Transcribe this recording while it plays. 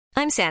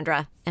I'm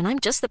Sandra, and I'm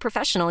just the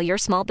professional your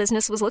small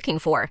business was looking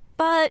for.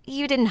 But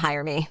you didn't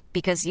hire me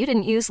because you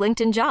didn't use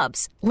LinkedIn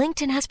Jobs.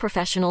 LinkedIn has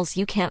professionals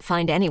you can't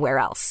find anywhere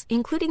else,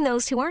 including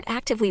those who aren't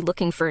actively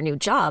looking for a new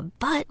job,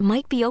 but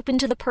might be open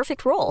to the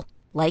perfect role,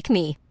 like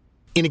me.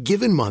 In a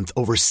given month,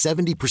 over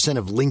 70%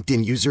 of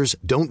LinkedIn users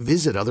don't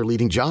visit other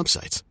leading job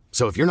sites.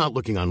 So if you're not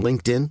looking on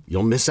LinkedIn,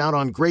 you'll miss out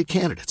on great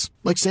candidates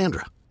like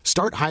Sandra.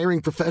 Start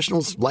hiring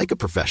professionals like a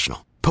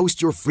professional.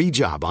 Post your free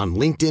job on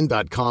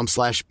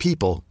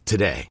linkedin.com/people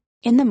today.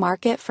 In the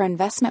market for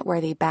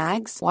investment-worthy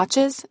bags,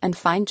 watches, and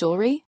fine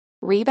jewelry,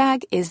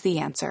 Rebag is the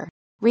answer.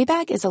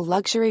 Rebag is a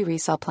luxury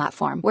resale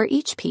platform where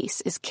each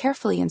piece is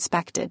carefully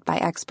inspected by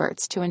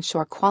experts to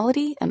ensure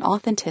quality and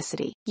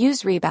authenticity.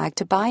 Use Rebag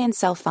to buy and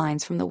sell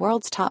finds from the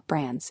world's top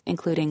brands,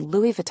 including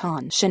Louis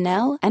Vuitton,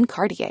 Chanel, and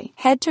Cartier.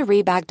 Head to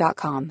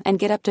Rebag.com and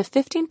get up to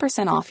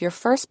 15% off your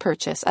first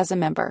purchase as a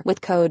member with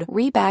code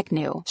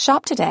REBAGNEW.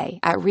 Shop today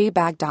at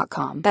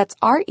Rebag.com. That's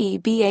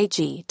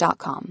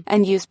REBAG.com.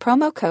 And use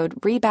promo code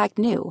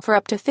REBAGNEW for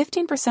up to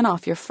 15%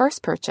 off your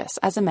first purchase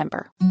as a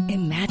member.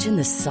 Imagine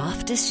the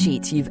softest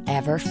sheets you've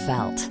ever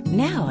felt.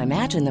 Now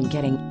imagine them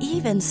getting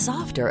even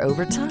softer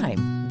over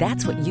time.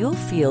 That's what you'll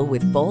feel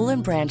with Boll &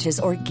 Branch's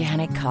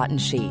organic cotton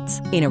sheets.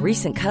 In a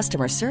recent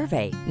customer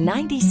survey,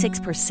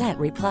 96%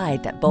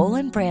 replied that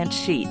Boll & Branch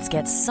sheets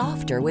get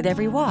softer with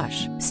every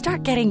wash.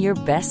 Start getting your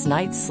best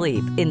night's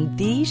sleep in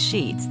these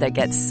sheets that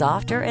get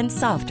softer and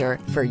softer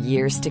for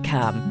years to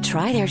come.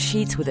 Try their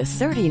sheets with a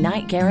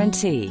 30-night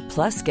guarantee.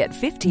 Plus, get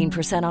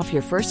 15% off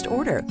your first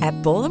order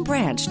at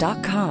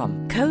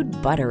bollandbranch.com. Code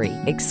BUTTERY.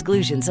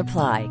 Exclusions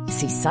apply.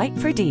 See site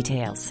for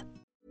details.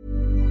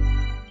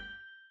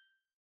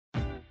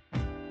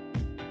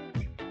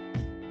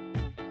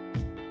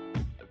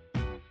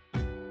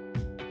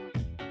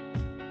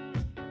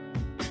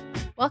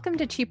 Welcome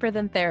to Cheaper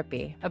Than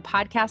Therapy, a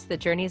podcast that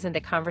journeys into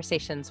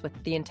conversations with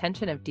the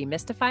intention of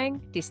demystifying,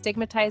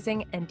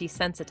 destigmatizing, and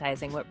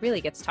desensitizing what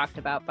really gets talked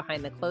about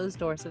behind the closed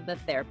doors of the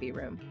therapy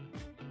room.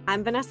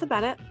 I'm Vanessa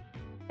Bennett.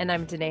 And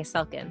I'm Danae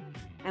Selkin.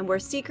 And we're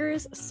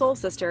seekers, soul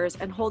sisters,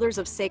 and holders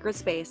of sacred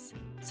space.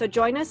 So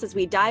join us as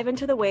we dive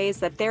into the ways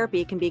that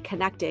therapy can be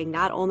connecting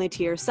not only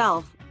to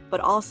yourself,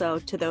 but also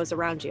to those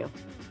around you.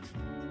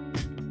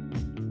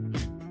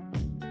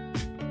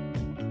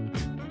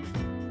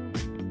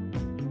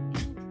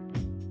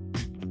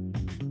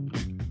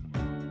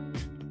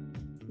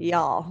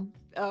 Y'all,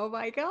 oh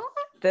my God.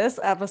 this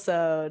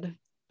episode,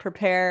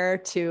 prepare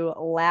to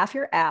laugh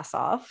your ass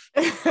off.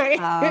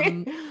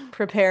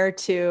 Prepare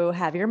to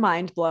have your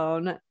mind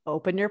blown,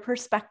 open your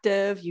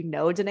perspective. You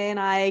know, Danae and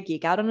I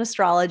geek out on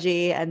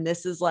astrology. And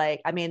this is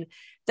like, I mean,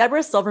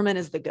 Debra Silverman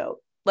is the GOAT.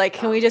 Like,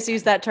 can we just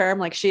use that term?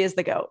 Like, she is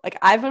the GOAT. Like,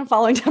 I've been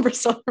following Debra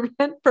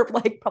Silverman for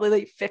like probably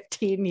like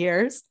 15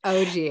 years.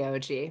 OG.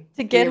 To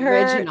get the her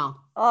original.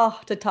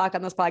 to talk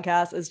on this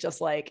podcast is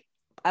just like,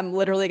 I'm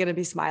literally going to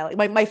be smiling.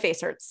 My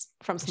face hurts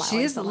from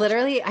smiling. She's so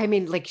literally, I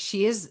mean, like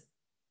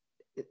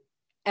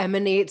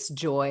emanates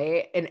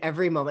joy in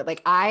every moment.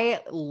 Like I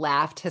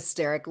laughed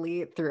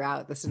hysterically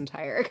throughout this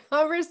entire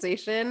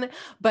conversation,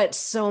 but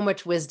so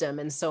much wisdom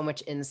and so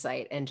much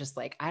insight and just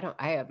like, I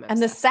have,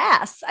 and the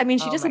sass. I mean,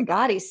 she just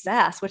embodies God.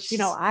 sass, which, you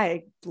know,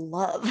 I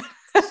love.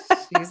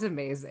 She's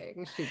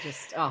amazing. She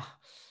just, I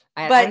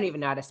don't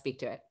even know how to speak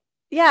to it.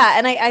 Yeah.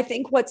 And I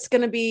think what's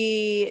going to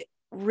be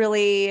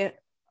really, I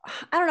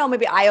don't know,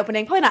 maybe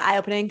eye-opening, probably not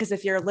eye-opening, because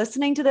if you're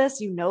listening to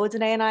this, you know,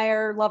 Danae and I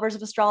are lovers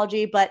of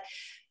astrology, but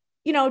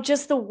you know,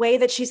 just the way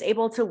that she's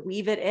able to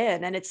weave it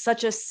in. And it's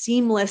such a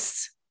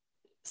seamlessly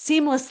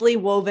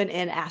woven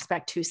in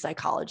aspect to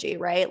psychology,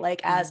 right?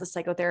 Like as a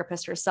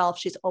psychotherapist herself,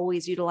 she's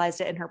always utilized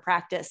it in her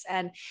practice.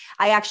 And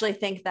I actually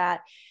think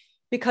that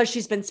because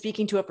she's been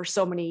speaking to it for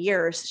so many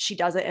years, she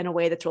does it in a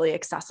way that's really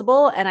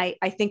accessible. And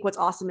I think what's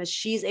awesome is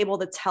she's able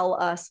to tell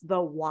us the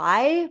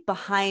why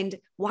behind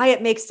why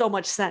it makes so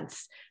much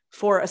sense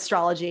for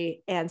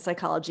astrology and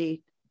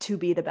psychology to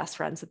be the best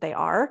friends that they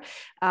are.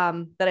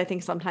 That I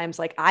think sometimes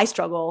like I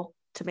struggle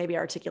to maybe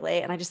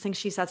articulate. And I just think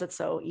she says it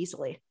so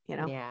easily, you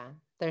know? Yeah.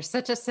 There's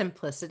such a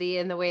simplicity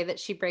in the way that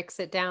she breaks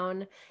it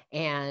down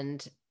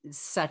and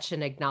such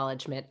an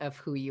acknowledgement of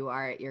who you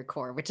are at your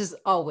core, which is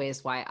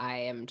always why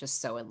I am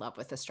just so in love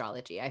with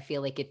astrology. I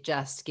feel like it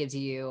just gives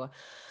you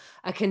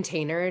a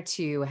container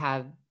to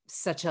have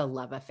such a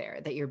love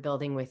affair that you're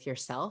building with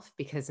yourself,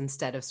 because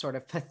instead of sort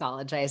of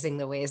pathologizing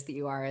the ways that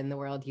you are in the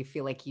world, you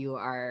feel like you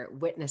are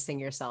witnessing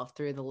yourself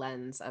through the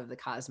lens of the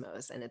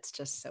cosmos. And it's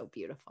just so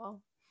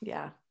beautiful.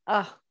 Yeah.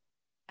 Oh,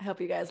 I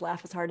hope you guys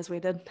laugh as hard as we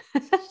did.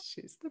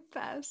 She's the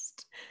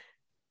best.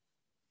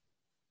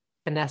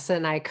 Vanessa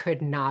and I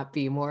could not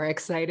be more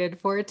excited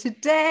for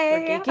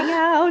today. We're geeking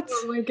out.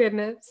 Oh my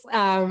goodness.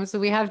 So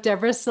we have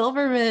Debra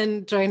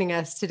Silverman joining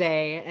us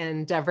today,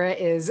 and Debra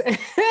is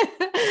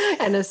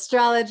an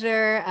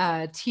astrologer,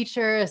 a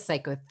teacher, a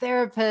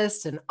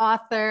psychotherapist, an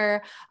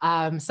author,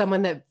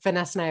 someone that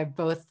Vanessa and I have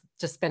both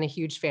just been a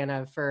huge fan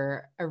of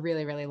for a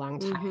really, really long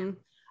time.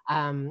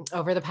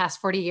 Over the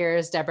past 40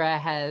 years, Debra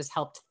has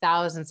helped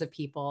thousands of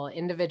people,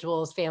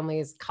 individuals,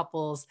 families,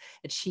 couples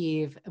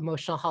achieve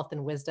emotional health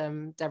and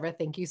wisdom. Debra,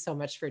 thank you so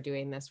much for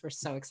doing this. We're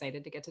so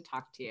excited to get to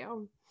talk to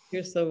you.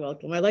 You're so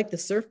welcome. I like the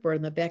surfboard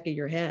in the back of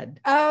your head.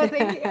 Oh,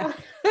 thank you.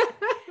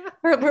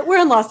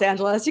 we're in Los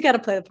Angeles. You got to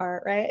play the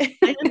part, right?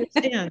 I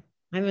understand.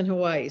 I'm in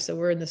Hawaii, so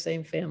we're in the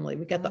same family.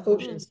 We got the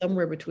ocean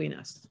somewhere between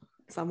us.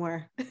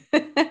 Somewhere.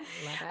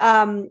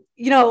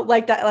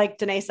 Like that, like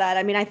Danae said,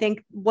 I mean, I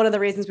think one of the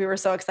reasons we were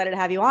so excited to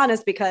have you on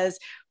is because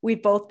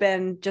we've both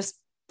been just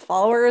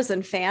followers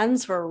and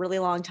fans for a really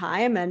long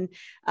time. And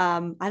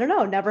I don't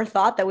know, never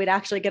thought that we'd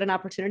actually get an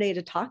opportunity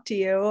to talk to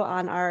you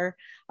on our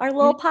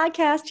little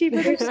podcast,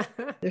 Cheapers.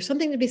 There's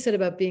something to be said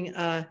about being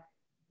a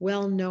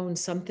well-known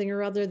something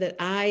or other that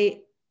I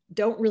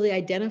don't really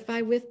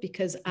identify with,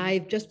 because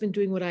I've just been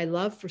doing what I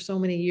love for so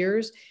many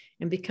years.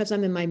 And because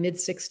I'm in my mid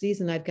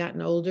 60s and I've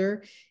gotten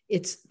older,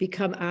 it's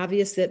become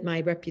obvious that my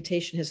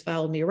reputation has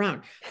followed me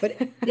around. But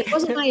it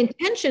wasn't my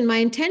intention. My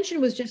intention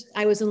was just,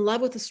 I was in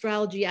love with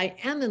astrology. I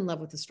am in love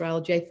with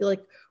astrology. I feel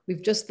like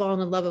we've just fallen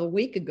in love a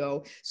week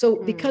ago. So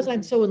because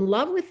I'm so in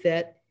love with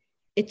it,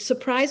 it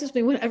surprises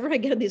me whenever I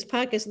get on these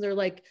podcasts and they're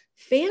like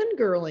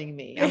fangirling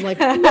me. I'm like,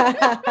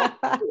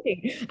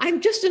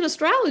 I'm just an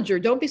astrologer.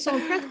 Don't be so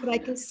impressed. But I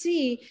can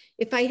see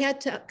if I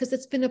had to, because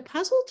it's been a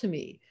puzzle to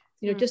me.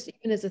 Just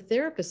even as a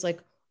therapist,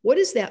 like, what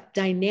is that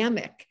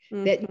dynamic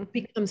that you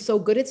become so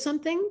good at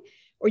something,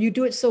 or you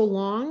do it so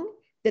long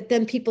that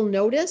then people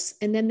notice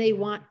and then they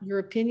want your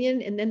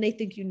opinion and then they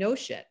think you know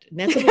shit. And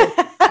that's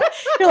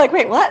you're like,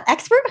 wait, what?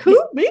 Expert?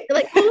 Who? Me? You're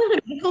like,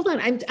 hold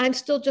on. I'm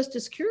still just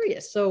as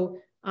curious. So,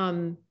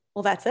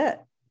 well, that's it.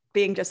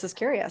 Being just as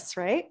curious,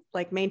 right?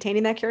 Like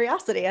maintaining that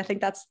curiosity. I think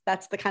that's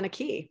the kind of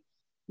key.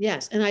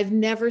 Yes. And I've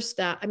never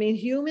stopped. I mean,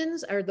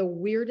 humans are the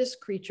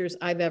weirdest creatures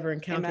I've ever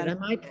encountered. Amen.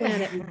 On my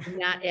planet. We do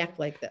not act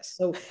like this.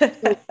 So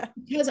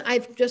because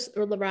I've just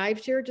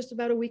arrived here just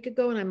about a week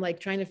ago, and I'm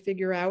like trying to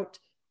figure out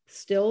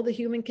still the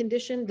human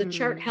condition, the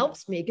chart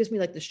helps me. It gives me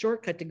like the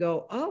shortcut to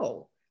go,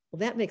 oh, well,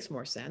 that makes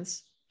more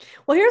sense.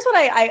 Well, here's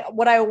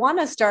what I want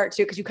to start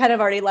to, because you kind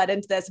of already led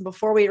into this. And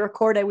before we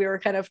recorded, we were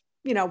kind of,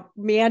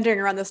 meandering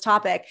around this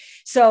topic.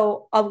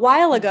 So a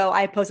while ago,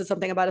 I posted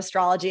something about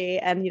astrology,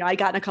 and, I'd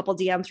gotten a couple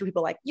DMs from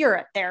people like, you're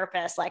a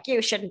therapist, like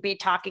you shouldn't be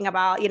talking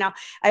about,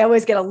 I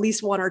always get at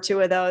least one or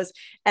two of those.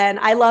 And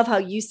I love how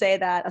you say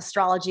that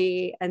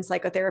astrology and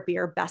psychotherapy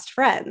are best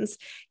friends.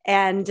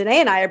 And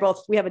Danae and I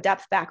we have a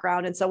depth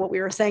background. And so what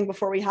we were saying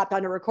before we hopped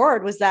on to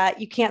record was that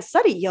you can't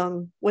study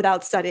Jung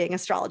without studying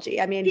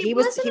astrology. I mean, he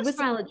was an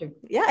astrologer.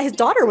 Yeah. His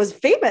daughter was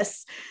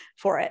famous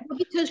for it.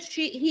 Because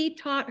he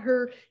taught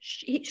her,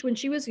 when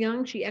she was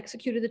young, she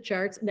executed the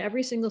charts, and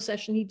every single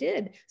session he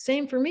did.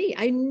 Same for me.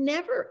 I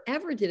never,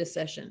 ever did a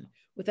session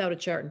without a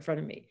chart in front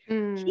of me.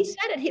 He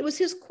said it. It was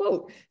his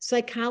quote.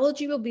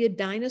 Psychology will be a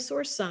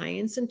dinosaur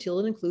science until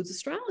it includes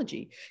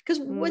astrology. Because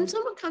when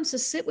someone comes to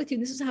sit with you,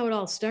 this is how it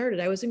all started.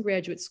 I was in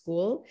graduate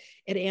school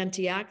at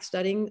Antioch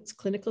studying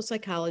clinical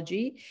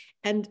psychology,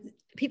 and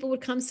people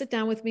would come sit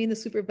down with me, and the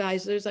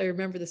supervisors, I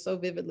remember this so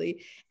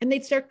vividly, and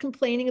they'd start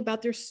complaining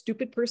about their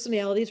stupid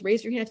personalities.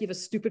 Raise your hand if you have a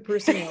stupid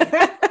personality.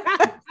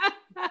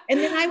 And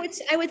then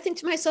I would think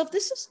to myself,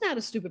 this is not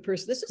a stupid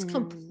person. This is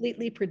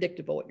completely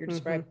predictable, what you're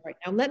describing right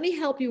now. Let me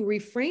help you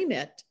reframe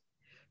it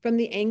from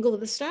the angle of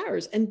the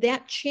stars. And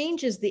that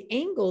changes the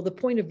angle, the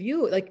point of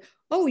view. Like,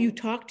 oh, you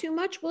talk too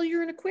much? Well,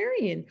 you're an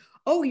Aquarian.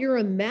 Oh, you're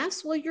a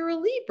mess? Well, you're a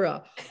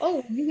Libra.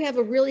 Oh, you have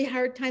a really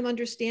hard time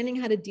understanding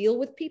how to deal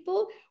with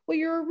people? Well,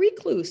 you're a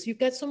recluse. You've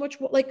got so much,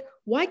 like,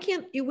 why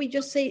can't we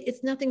just say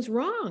nothing's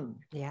wrong?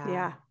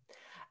 Yeah.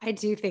 I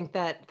do think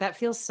that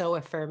feels so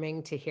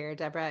affirming to hear,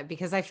 Debra,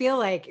 because I feel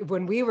like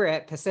when we were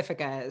at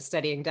Pacifica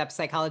studying depth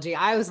psychology,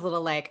 I was a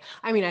little like,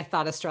 I mean, I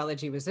thought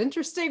astrology was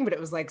interesting, but it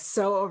was like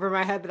so over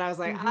my head that I was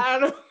like, I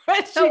don't know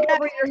what so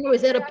over your head.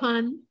 Is that a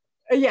pun?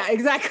 Yeah,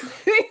 exactly.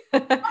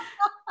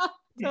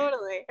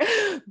 Totally.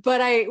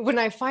 But when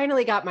I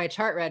finally got my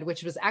chart read,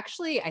 which was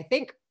actually, I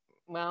think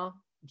in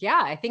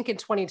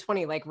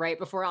 2020, like right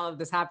before all of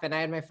this happened,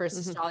 I had my first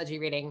astrology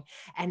reading,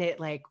 and it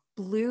like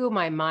blew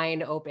my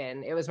mind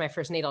open. It was my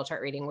first natal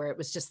chart reading, where it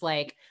was just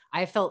like,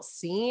 I felt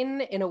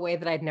seen in a way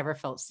that I'd never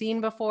felt seen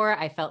before.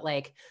 I felt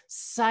like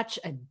such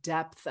a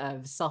depth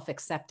of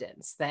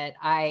self-acceptance that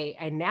I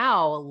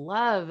now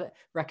love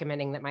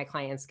recommending that my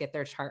clients get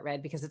their chart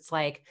read, because it's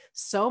like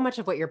so much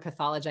of what you're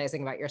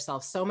pathologizing about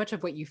yourself, so much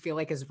of what you feel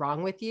like is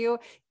wrong with you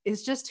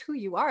is just who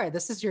you are.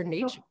 This is your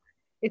nature.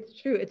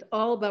 It's true. It's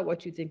all about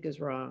what you think is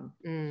wrong.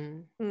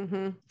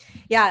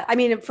 Yeah. I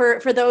mean,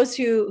 for those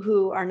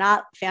who are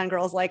not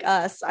fangirls like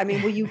us, I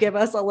mean, will you give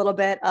us a little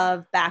bit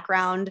of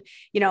background?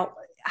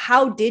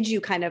 How did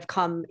you kind of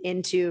come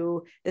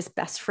into this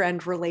best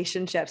friend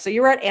relationship? So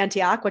you were at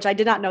Antioch, which I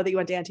did not know that you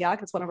went to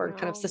Antioch. It's one of our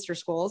kind of sister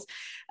schools.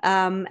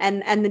 I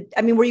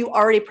mean, were you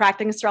already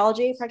practicing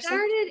astrology?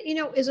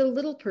 Started, as a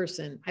little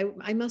person.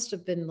 I must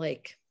have been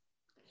like,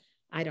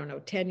 I don't know,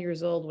 10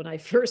 years old when I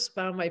first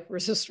found my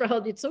first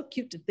astrology. It's so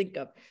cute to think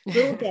of.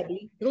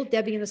 Little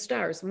Debbie and the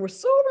stars. And we're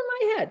so over my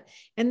my head.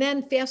 And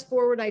then fast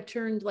forward, I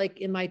turned like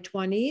in my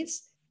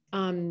 20s.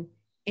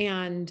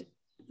 And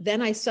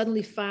then I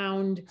suddenly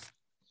found,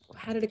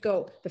 how did it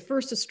go? The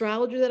first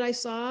astrologer that I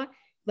saw,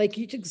 like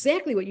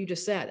exactly what you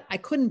just said. I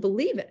couldn't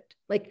believe it.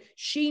 Like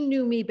she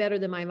knew me better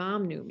than my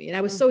mom knew me. And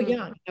I was so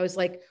young. I was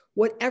like,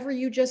 whatever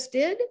you just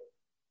did,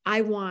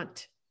 I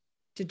want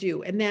to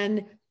do. And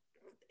then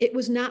it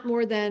was not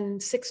more than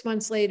 6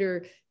 months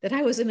later that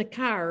I was in a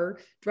car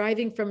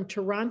driving from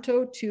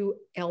Toronto to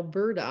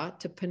Alberta,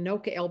 to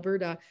Ponoka,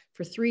 Alberta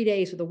for 3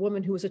 days with a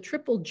woman who was a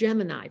triple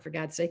Gemini, for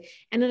God's sake,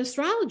 and an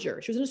astrologer.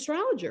 She was an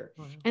astrologer.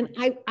 Mm-hmm.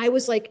 And I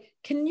was like,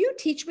 can you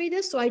teach me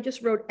this? So I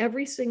just wrote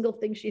every single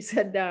thing she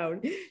said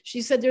down.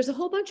 She said, there's a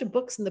whole bunch of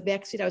books in the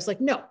backseat. I was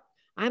like, no,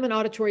 I'm an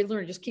auditory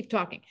learner. Just keep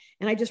talking.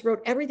 And I just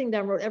wrote everything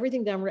down.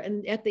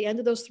 And at the end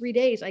of those 3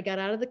 days, I got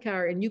out of the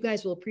car, and you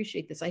guys will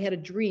appreciate this. I had a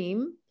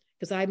dream,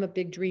 because I'm a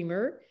big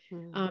dreamer.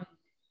 Mm-hmm.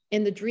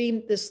 In the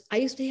dream, I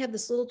used to have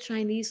this little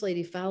Chinese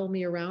lady follow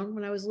me around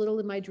when I was little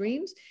in my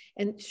dreams.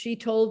 And she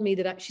told me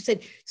that she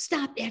said,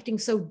 stop acting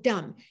so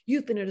dumb.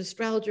 You've been an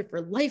astrologer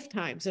for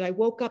lifetimes. And I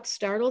woke up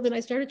startled and I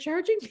started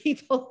charging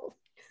people.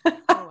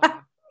 Oh, wow.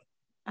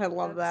 I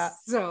love that.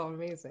 So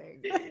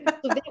amazing.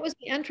 So that was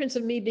the entrance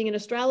of me being an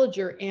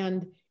astrologer.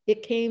 And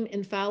it came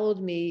and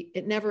followed me.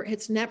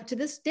 It's never to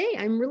this day,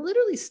 I'm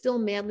literally still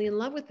madly in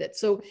love with it.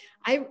 So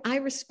I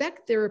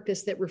respect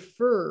therapists that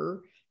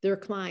refer their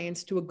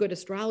clients to a good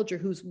astrologer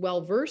who's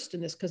well-versed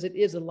in this, because it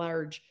is a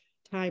large,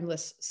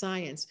 timeless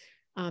science.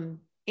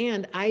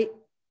 And I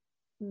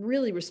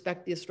really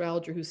respect the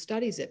astrologer who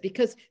studies it,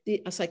 because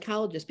a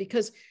psychologist,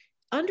 because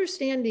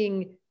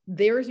understanding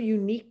their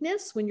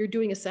uniqueness when you're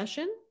doing a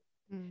session,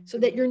 so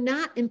that you're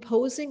not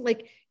imposing,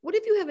 like, what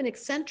if you have an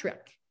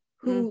eccentric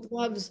who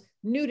loves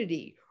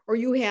nudity, or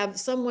you have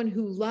someone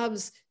who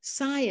loves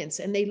science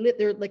and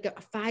they're like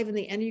a 5 in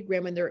the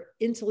Enneagram and they're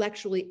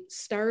intellectually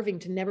starving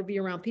to never be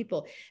around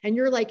people. And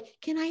you're like,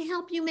 can I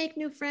help you make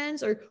new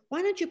friends? Or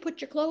why don't you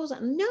put your clothes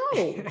on?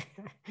 No,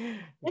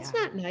 that's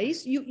not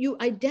nice. You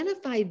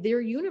identify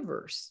their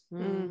universe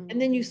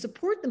and then you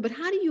support them. But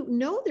how do you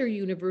know their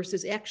universe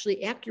is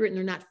actually accurate and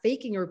they're not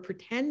faking or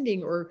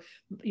pretending or,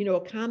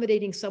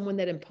 accommodating someone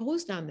that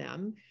imposed on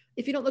them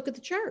if you don't look at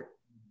the chart?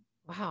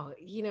 Wow.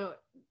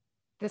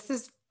 This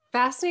is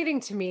fascinating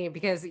to me,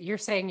 because you're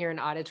saying you're an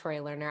auditory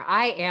learner.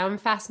 I am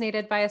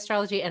fascinated by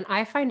astrology and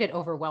I find it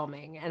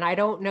overwhelming. And I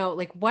don't know,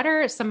 like, what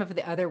are some of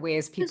the other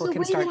ways people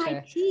can start to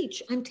I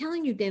teach? I'm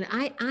telling you, Dana,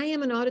 I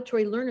am an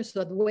auditory learner.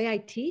 So the way I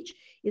teach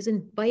is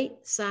in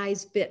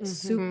bite-sized bits,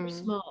 super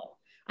small.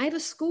 I have a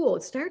school.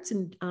 It starts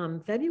in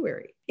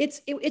February.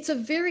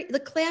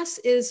 The class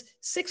is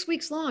 6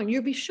 weeks long.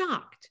 You'll be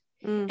shocked.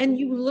 And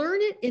you learn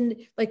it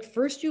in, like,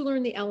 first you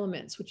learn the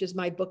elements, which is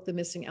my book, The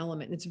Missing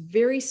Element. And it's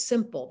very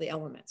simple, the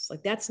elements.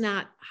 Like, that's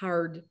not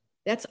hard.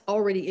 That's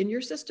already in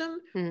your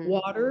system.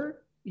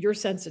 Water, you're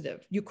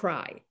sensitive. You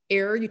cry.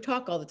 Air, you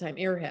talk all the time.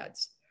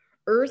 Airheads.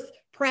 Earth,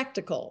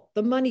 practical.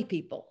 The money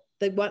people.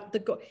 They want the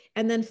go.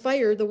 And then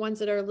fire, the ones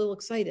that are a little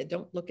excited.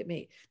 Don't look at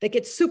me. They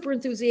get super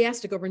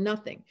enthusiastic over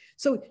nothing.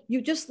 So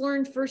you just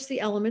learn first the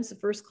elements, the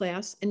first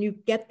class, and you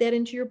get that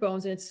into your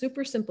bones. And it's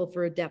super simple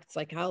for a depth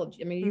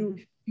psychology. I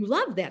mean, you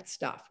love that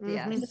stuff.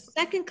 Yes. And the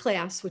second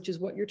class, which is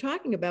what you're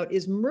talking about,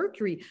 is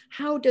Mercury.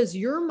 How does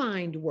your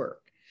mind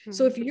work?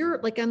 So if you're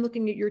like, I'm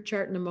looking at your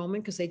chart in a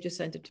moment because they just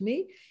sent it to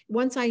me.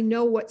 Once I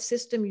know what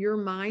system your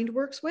mind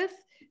works with,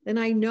 then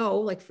I know,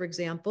 like, for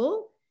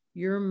example,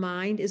 your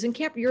mind is in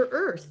your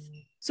Earth.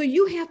 So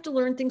you have to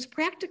learn things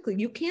practically.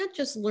 You can't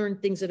just learn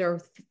things that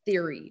are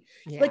theory.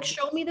 Yeah. Like,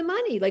 show me the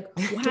money. Like,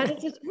 how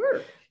does this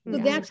work? So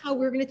that's how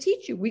we're going to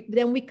teach you.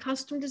 We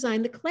custom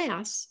design the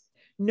class.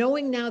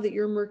 Knowing now that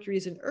your Mercury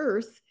is in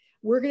Earth,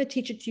 we're going to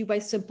teach it to you by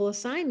simple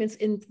assignments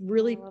in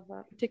really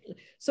particular.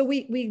 So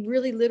we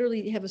really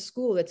literally have a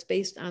school that's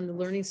based on the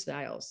learning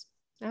styles.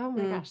 Oh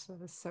my gosh,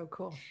 that is so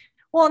cool.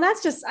 Well, and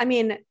that's just, I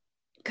mean,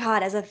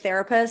 God, as a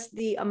therapist,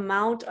 the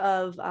amount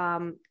of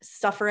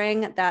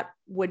suffering that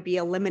would be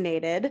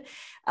eliminated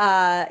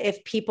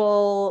if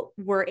people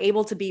were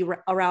able to be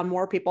around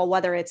more people,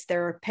 whether it's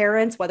their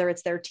parents, whether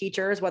it's their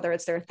teachers, whether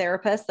it's their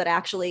therapists that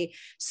actually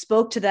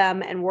spoke to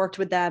them and worked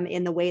with them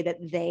in the way that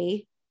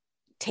they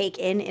take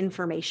in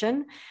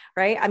information,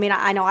 right? I mean,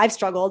 I know I've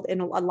struggled in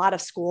a lot of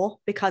school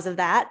because of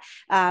that.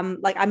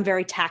 Like, I'm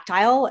very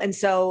tactile. And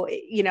so,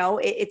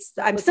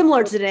 I'm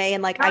similar today.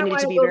 And like, I need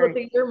to be very,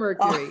 look at your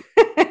Mercury.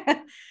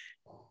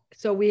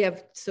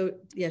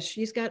 Yes,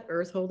 she's got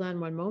Earth. Hold on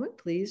one moment,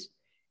 please.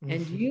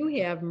 And you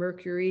have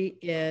Mercury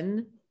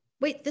in,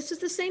 wait, this is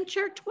the same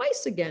chart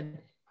twice again.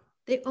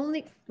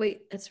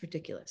 That's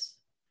ridiculous.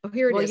 Oh,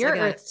 here it is. Well, your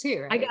Earth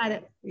too, right? I got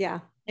it. Yeah.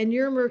 And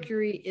your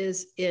Mercury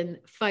is in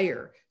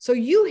fire. So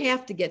you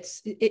have to get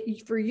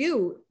it for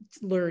you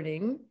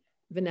learning,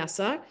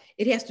 Vanessa,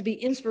 it has to be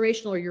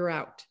inspirational or you're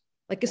out.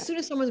 Like, as soon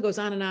as someone goes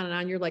on and on and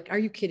on, you're like, are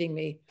you kidding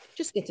me?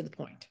 Just get to the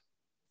point.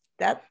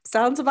 That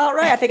sounds about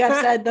right. I think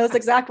I've said those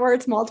exact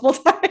words multiple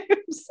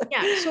times.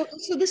 Yeah.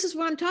 So this is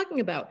what I'm talking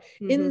about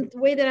in the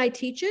way that I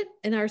teach it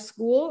in our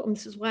school. And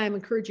this is why I'm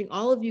encouraging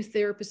all of you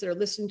therapists that are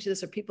listening to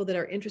this or people that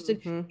are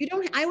interested.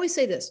 I always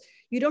say this,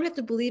 you don't have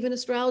to believe in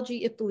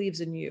astrology. It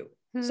believes in you.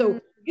 So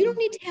you don't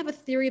need to have a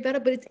theory about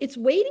it, but it's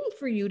waiting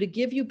for you to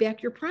give you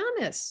back your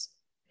promise.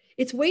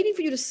 It's waiting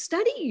for you to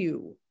study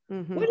you.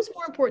 What is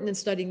more important than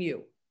studying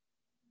you?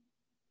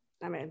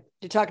 I mean,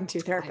 you're talking to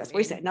therapists.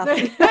 We say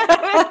nothing.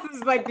 This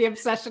is like the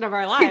obsession of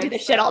our lives. We do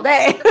this shit all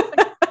day.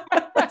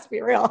 Let's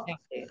be real.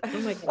 Oh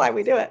my God. Why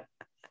we do it.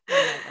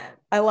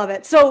 I love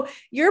it. So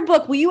your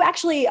book, will you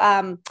actually,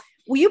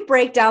 will you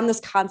break down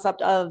this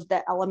concept of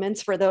the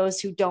elements for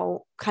those who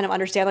don't kind of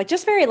understand, like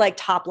just very like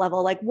top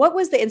level, like what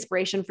was the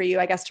inspiration for you,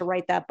 I guess, to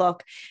write that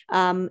book?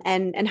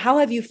 And how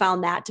have you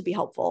found that to be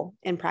helpful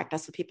in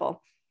practice with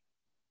people?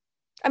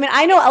 I mean,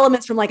 I know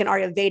elements from like an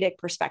Ayurvedic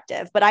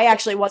perspective, but I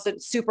actually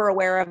wasn't super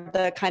aware of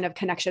the kind of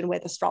connection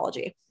with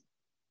astrology.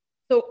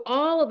 So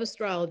all of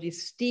astrology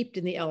is steeped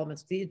in the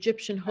elements, the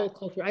Egyptian whole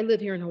culture. I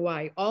live here in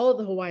Hawaii. All of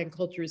the Hawaiian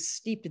culture is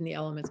steeped in the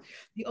elements.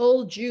 The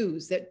old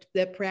Jews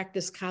that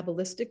practice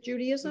Kabbalistic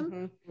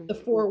Judaism, the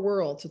four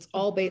worlds, it's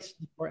all based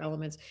on the four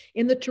elements.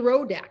 In the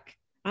tarot deck,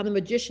 on the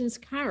magician's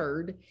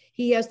card,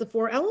 he has the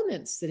four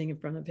elements sitting in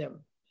front of him.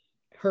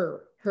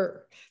 Her.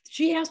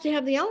 She has to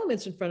have the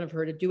elements in front of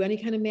her to do any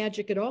kind of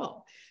magic at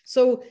all.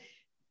 So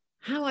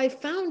how I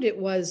found it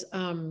was,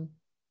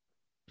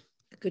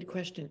 good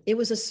question.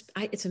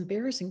 It's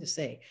embarrassing to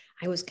say,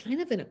 I was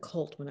kind of in a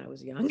cult when I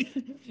was young.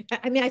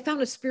 I mean, I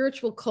found a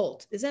spiritual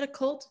cult. Is that a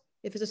cult?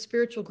 If it's a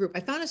spiritual group, I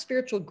found a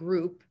spiritual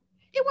group.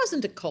 It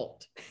wasn't a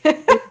cult.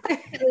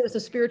 It was a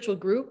spiritual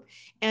group,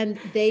 and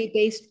they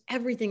based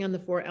everything on the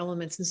four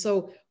elements. And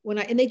so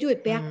and they do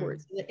it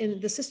backwards. In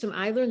the system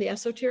I learned, the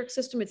esoteric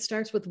system, it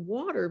starts with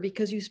water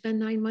because you spend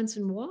 9 months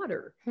in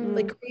water.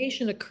 Like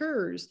creation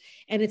occurs,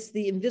 and it's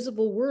the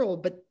invisible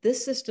world. But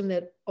this system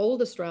that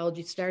old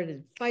astrology started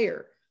in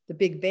fire, the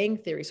Big Bang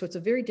Theory. So it's a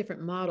very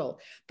different model,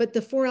 but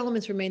the four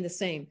elements remain the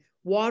same.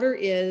 Water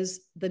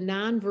is the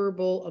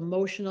nonverbal,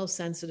 emotional,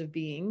 sensitive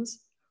beings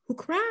who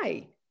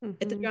cry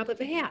at the drop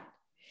of a hat.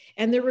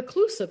 And they're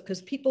reclusive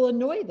because people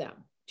annoy them.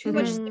 Too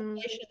much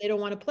stimulation, they don't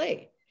want to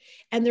play.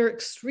 And they're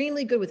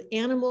extremely good with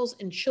animals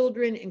and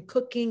children and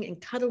cooking and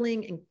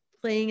cuddling and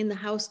playing in the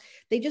house.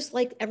 They just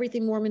like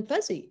everything warm and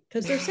fuzzy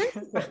because they're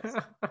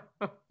sensitive.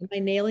 Am I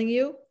nailing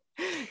you?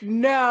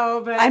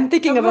 No, but I'm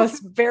thinking of a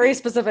very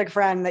specific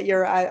friend that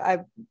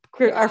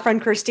our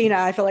friend Christina.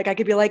 I feel like I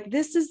could be like,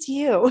 this is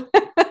you.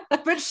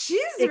 But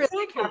she's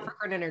really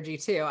Capricorn energy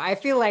too. I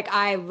feel like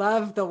I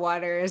love the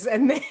waters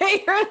and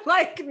they are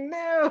like,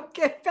 no,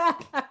 get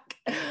back.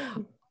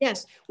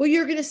 Yes. Well,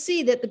 you're going to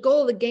see that the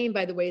goal of the game,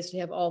 by the way, is to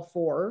have all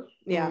four.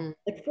 Yeah.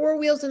 Like four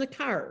wheels in a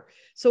car.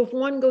 So if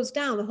one goes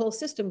down, the whole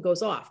system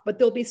goes off, but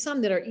there'll be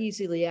some that are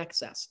easily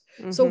accessed.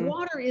 So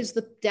water is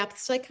the depth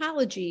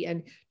psychology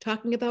and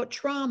talking about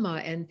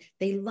trauma. And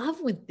they love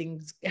when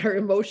things are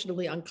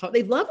emotionally uncomfortable.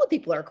 They love when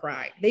people are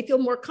crying. They feel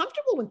more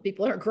comfortable when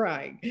people are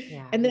crying.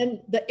 Yeah. And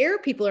then the air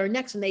people are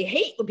next and they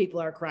hate when people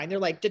are crying. They're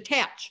like,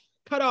 detach,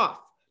 cut off,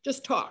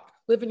 just talk,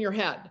 live in your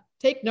head.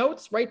 Take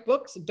notes, write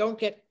books, and don't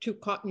get too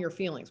caught in your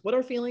feelings. What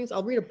are feelings?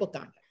 I'll read a book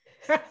on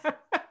it.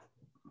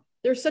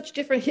 They're such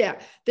different,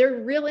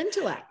 they're real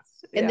intellects.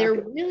 And they're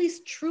really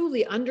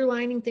truly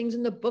underlining things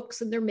in the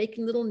books, and they're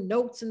making little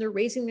notes, and they're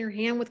raising their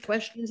hand with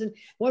questions and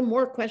one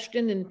more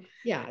question. And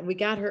we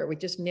got her. We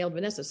just nailed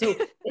Vanessa. So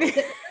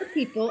the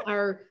people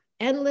are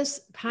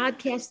endless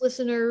podcast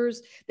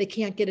listeners. They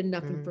can't get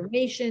enough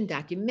information,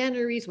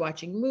 documentaries,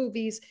 watching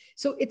movies.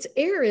 So its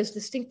air is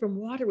distinct from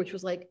water, which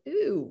was like,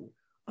 ooh,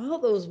 all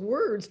those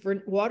words for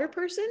a water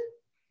person,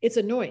 it's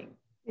annoying.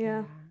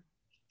 Yeah.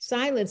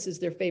 Silence is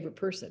their favorite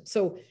person.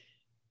 So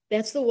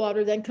that's the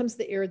water. Then comes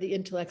the air, the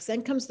intellects,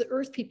 then comes the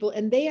earth people.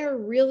 And they are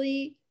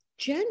really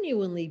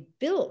genuinely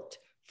built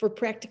for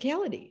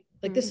practicality.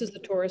 Like this is the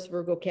Taurus,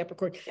 Virgo,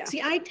 Capricorn. Yeah.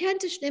 See, I tend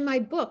to, in my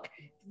book,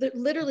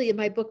 literally in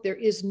my book, there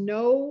is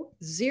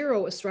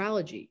zero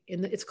astrology.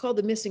 It's called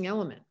The Missing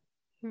Element.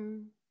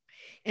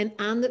 And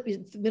on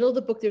the middle of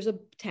the book, there's a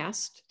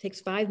test. It takes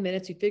 5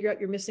 minutes. You figure out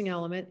your missing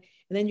element.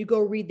 And then you go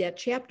read that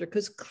chapter.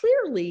 Because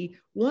clearly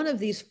one of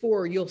these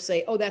four, you'll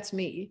say, oh, that's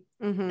me.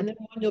 And then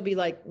one you'll be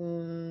like,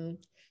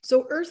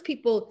 So earth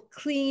people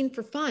clean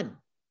for fun.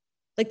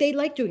 Like they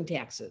like doing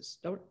taxes.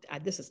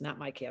 This is not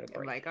my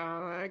category. Like,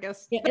 oh, I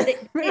guess. Yeah, they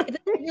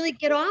really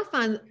get off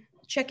on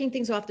checking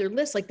things off their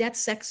list. Like that's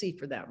sexy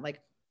for them. Like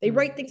they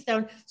write things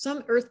down.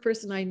 Some earth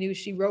person I knew,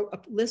 she wrote a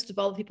list of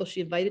all the people she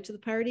invited to the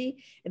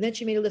party. And then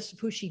she made a list of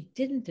who she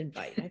didn't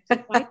invite. I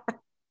said,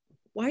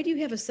 why do you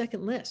have a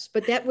second list?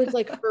 But that was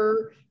like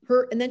her,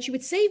 and then she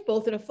would save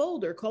both in a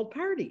folder called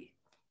party.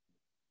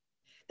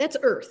 That's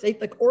earth. They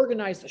like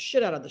organize the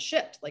shit out of the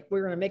shit. Like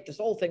we're going to make this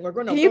whole thing. We're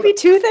going to. Can you be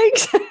two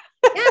things?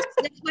 Yes,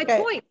 that's my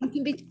point. You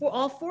can be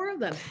all four of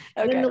them.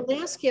 And then the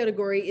last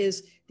category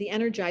is the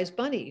energized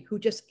bunny, who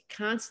just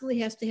constantly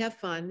has to have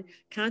fun,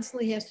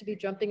 constantly has to be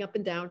jumping up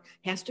and down,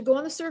 has to go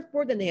on the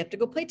surfboard, then they have to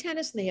go play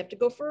tennis, and they have to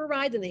go for a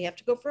ride, then they have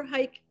to go for a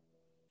hike.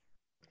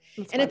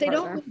 That's And my if they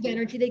partner. don't move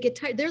energy, they get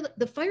tired.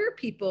 The fire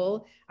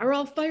people are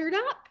all fired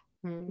up.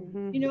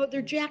 Mm-hmm. You know,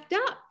 they're jacked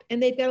up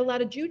and they've got a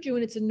lot of juju,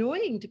 and it's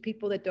annoying to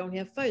people that don't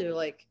have fire. They're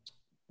like,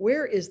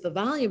 where is the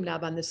volume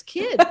knob on this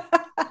kid?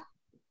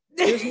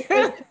 They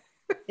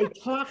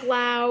talk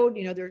loud,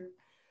 you know,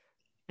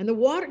 and the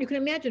water, you can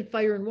imagine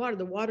fire and water.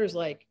 The water's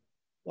like,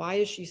 why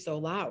is she so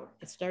loud?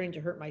 It's starting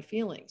to hurt my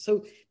feelings.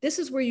 So this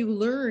is where you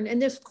learn.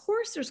 And of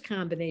course, there's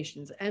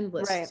combinations,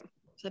 endless, Right.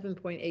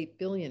 7.8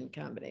 billion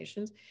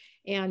combinations.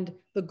 And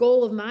the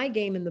goal of my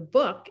game in the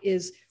book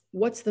is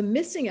what's the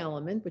missing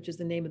element, which is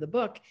the name of the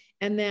book.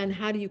 And then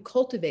how do you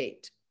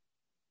cultivate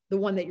the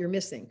one that you're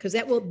missing? Because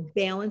that will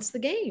balance the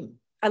game.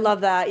 I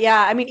love that.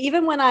 Yeah. I mean,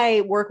 even when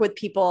I work with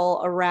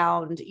people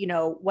around, you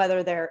know,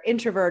 whether they're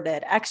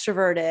introverted,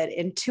 extroverted,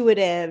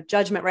 intuitive,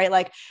 judgment, right?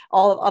 Like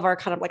all of our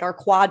kind of like our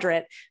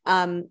quadrant,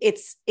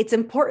 it's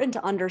important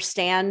to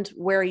understand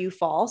where you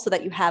fall so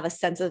that you have a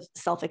sense of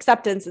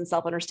self-acceptance and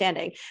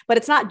self-understanding. But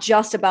it's not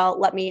just about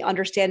let me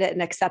understand it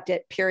and accept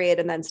it, period,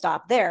 and then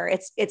stop there.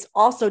 It's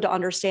also to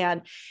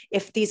understand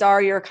if these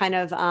are your kind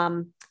of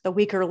the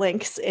weaker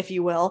links, if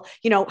you will,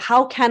 you know,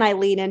 how can I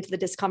lean into the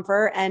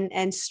discomfort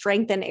and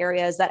strengthen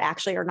areas that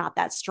actually are not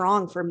that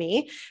strong for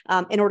me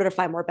in order to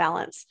find more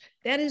balance?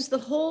 That is the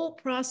whole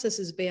process,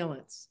 is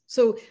balance.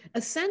 So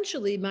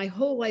essentially my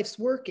whole life's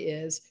work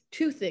is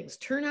two things: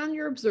 turn on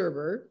your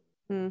observer.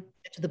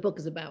 That's what the book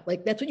is about.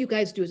 Like, that's what you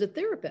guys do as a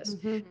therapist.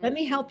 Let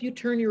me help you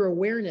turn your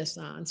awareness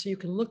on so you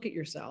can look at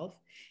yourself.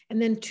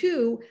 And then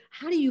two,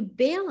 how do you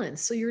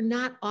balance so you're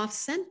not off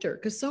center?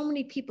 Because so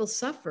many people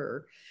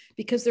suffer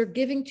because they're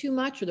giving too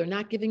much, or they're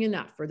not giving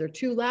enough, or they're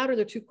too loud, or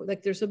they're too,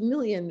 like, there's a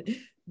million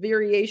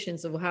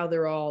variations of how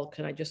they're all,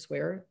 can I just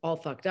swear, all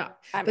fucked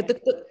up.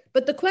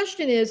 But the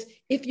question is,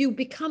 if you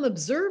become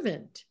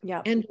observant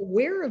and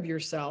aware of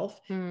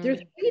yourself, there's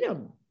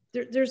freedom.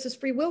 There's this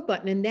free will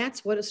button. And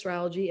that's what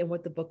astrology and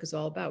what the book is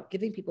all about,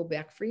 giving people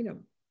back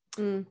freedom.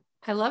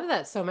 I love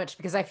that so much,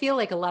 because I feel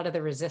like a lot of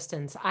the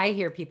resistance I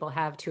hear people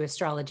have to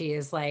astrology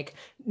is like,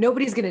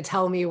 nobody's going to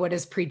tell me what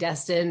is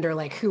predestined, or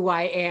like who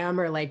I am,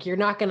 or like, you're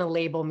not going to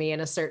label me in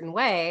a certain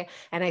way.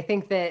 And I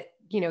think that,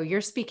 you know, you're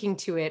speaking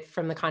to it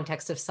from the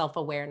context of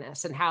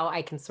self-awareness and how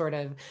I can sort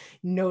of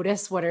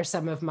notice what are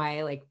some of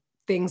my like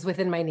things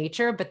within my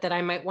nature, but that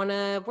I might want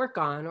to work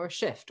on or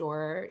shift,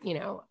 or, you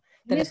know,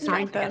 that it's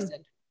not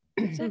predestined.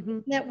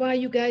 Isn't that why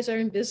you guys are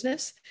in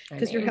business?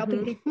 Because you're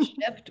helping people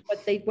shift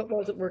what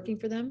wasn't working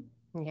for them?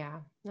 Yeah,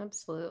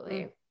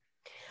 absolutely.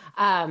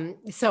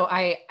 So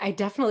I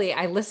definitely,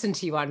 I listen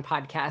to you on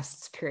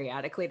podcasts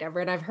periodically,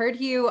 Debra, and I've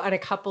heard you on a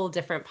couple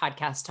different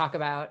podcasts talk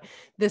about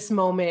this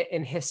moment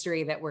in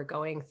history that we're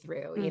going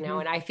through, you know,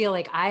 and I feel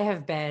like I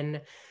have been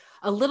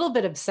a little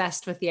bit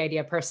obsessed with the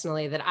idea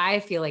personally that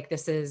I feel like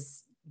this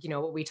is, you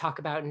know, what we talk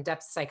about in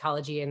depth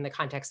psychology in the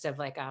context of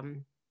like,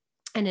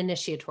 an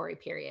initiatory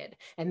period,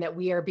 and that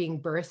we are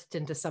being birthed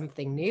into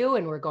something new,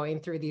 and we're going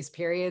through these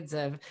periods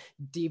of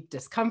deep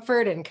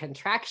discomfort and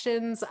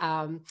contractions.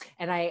 And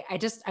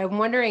I'm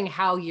wondering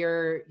how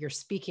you're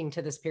speaking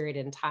to this period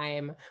in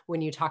time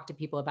when you talk to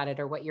people about it,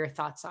 or what your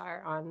thoughts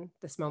are on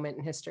this moment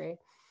in history.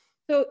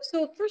 So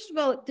first of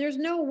all, there's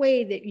no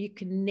way that you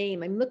can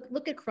name. I mean,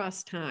 look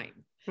across time.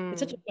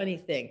 It's such a funny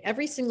thing.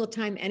 Every single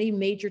time any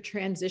major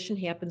transition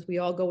happens, we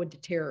all go into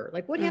terror.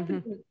 Like what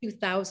happened in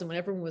 2000 when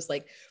everyone was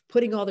like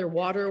putting all their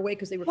water away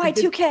because they were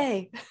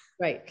Y2K.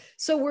 Right.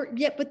 So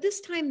but this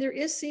time there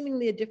is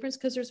seemingly a difference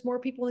because there's more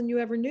people than you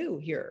ever knew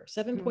here.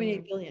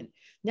 7.8 billion.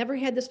 Never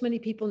had this many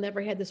people, never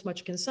had this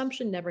much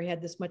consumption, never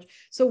had this much.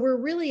 So we're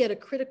really at a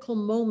critical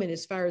moment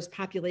as far as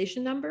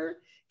population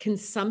number,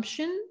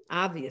 consumption,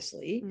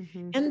 obviously,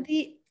 and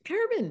the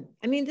carbon.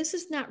 I mean, this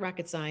is not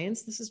rocket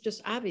science. This is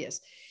just obvious.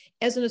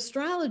 As an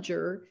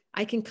astrologer,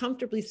 I can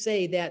comfortably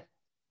say that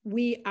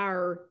we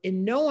are,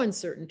 in no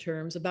uncertain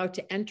terms, about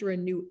to enter a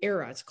new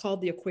era. It's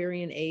called the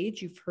Aquarian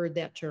Age. You've heard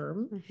that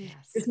term. Yes.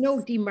 There's no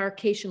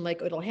demarcation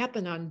like it'll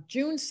happen on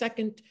June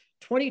 2nd,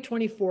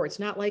 2024. It's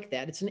not like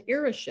that. It's an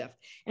era shift.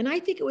 And I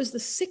think it was the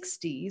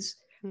 60s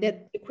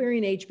that the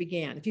Aquarian Age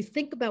began. If you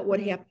think about what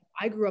happened,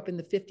 I grew up in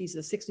the 50s, the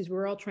 60s, we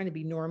were all trying to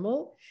be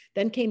normal.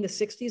 Then came the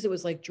 60s. It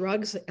was like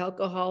drugs,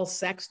 alcohol,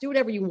 sex, do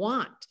whatever you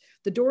want.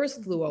 The doors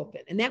flew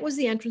open. And that was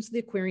the entrance of the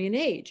Aquarian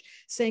Age,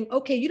 saying,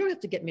 okay, you don't have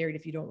to get married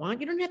if you don't want.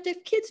 You don't have to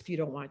have kids if you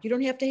don't want. You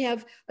don't have to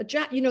have a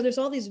job. You know, there's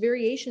all these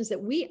variations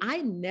that I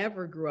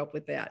never grew up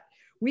with that.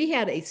 We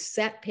had a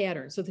set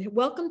pattern. So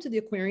welcome to the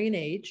Aquarian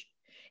Age.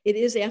 It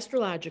is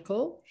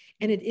astrological,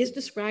 and it is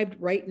described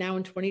right now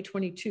in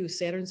 2022,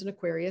 Saturn's in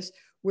Aquarius,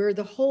 where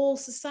the whole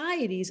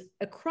societies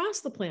across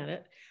the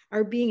planet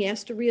are being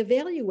asked to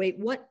reevaluate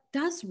what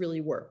does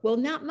really work. Well,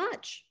 not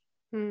much.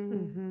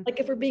 Like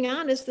if we're being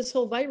honest, this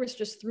whole virus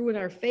just threw in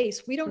our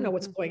face. We don't know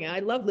what's going on. I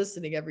love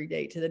listening every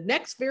day to the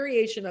next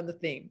variation on the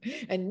theme,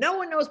 and no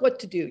one knows what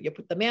to do. You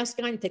put the mask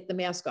on, you take the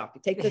mask off,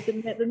 you take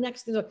the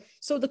next thing.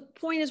 So the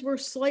point is we're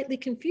slightly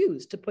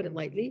confused, to put it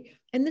lightly.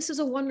 And this is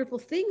a wonderful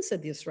thing,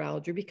 said the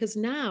astrologer, because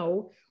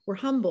now we're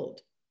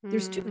humbled.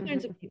 There's two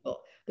kinds of people.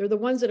 They're the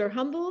ones that are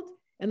humbled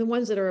and the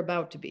ones that are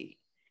about to be.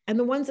 And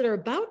the ones that are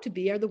about to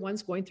be are the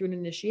ones going through an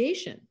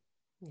initiation.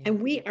 Yeah.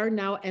 And we are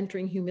now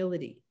entering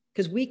humility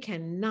because we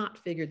cannot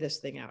figure this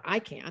thing out. I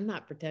can't. I'm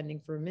not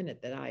pretending for a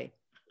minute that I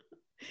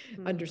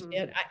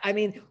understand. I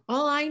mean,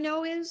 all I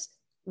know is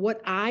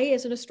what I,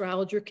 as an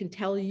astrologer, can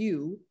tell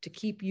you to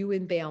keep you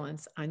in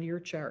balance on your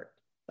chart.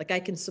 Like I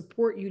can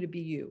support you to be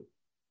you.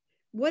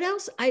 What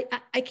else? I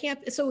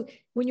can't. So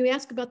when you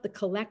ask about the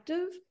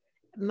collective,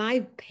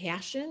 my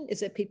passion is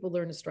that people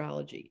learn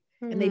astrology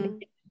and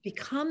they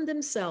become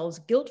themselves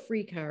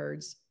guilt-free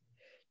cards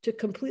to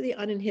completely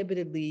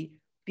uninhibitedly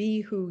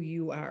be who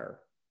you are.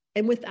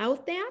 And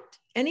without that,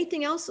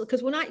 anything else,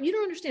 because you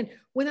don't understand,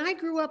 when I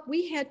grew up,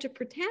 we had to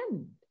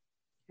pretend.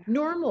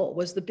 Normal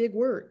was the big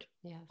word.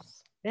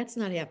 Yes. That's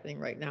not happening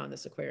right now in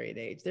this Aquarian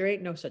age. There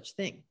ain't no such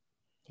thing.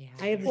 Yeah.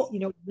 I have,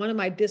 one of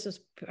my business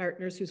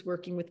partners who's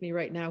working with me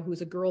right now,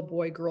 who's a girl,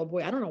 boy.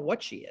 I don't know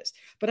what she is,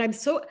 but I'm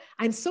so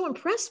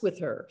impressed with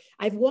her.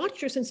 I've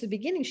watched her since the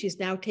beginning. She's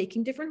now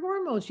taking different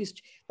hormones. She's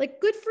like,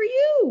 good for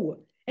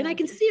you. And I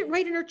can see it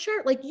right in her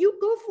chart. Like, you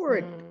go for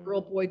it,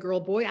 girl,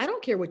 boy. I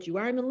don't care what you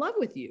are. I'm in love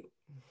with you.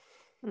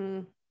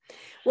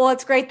 Well,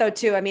 it's great though,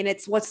 too. I mean,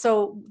 it's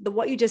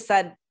what you just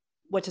said,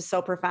 which is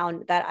so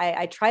profound that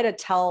I try to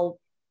tell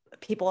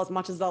people as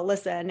much as they'll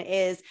listen,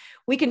 is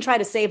we can try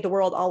to save the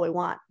world all we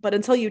want, but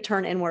until you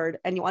turn inward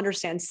and you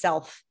understand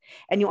self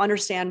and you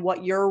understand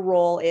what your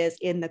role is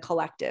in the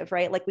collective,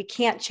 right? Like we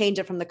can't change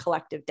it from the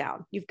collective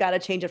down. You've got to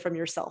change it from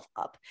yourself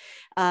up.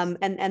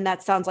 And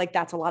that sounds like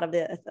that's a lot of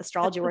the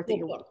astrology work that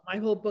you're doing. My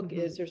whole book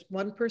is there's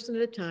one person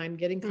at a time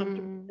getting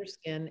comfortable with their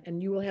skin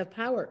and you will have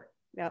power.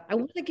 Yeah. I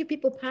want to give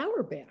people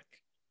power back.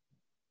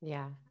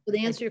 Yeah. So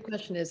the answer to your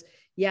question is,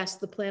 yes,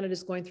 the planet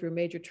is going through a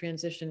major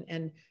transition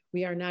and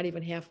we are not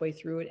even halfway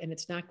through it. And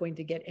it's not going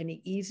to get any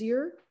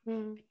easier.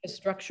 Because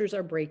structures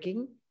are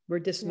breaking. We're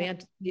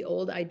dismantling the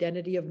old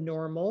identity of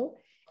normal.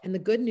 And the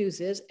good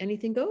news is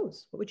anything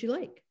goes. What would you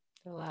like?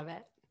 I love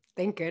it.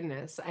 Thank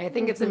goodness. I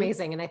think it's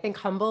amazing. And I think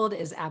humbled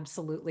is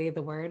absolutely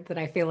the word that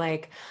I feel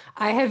like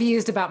I have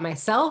used about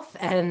myself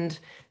and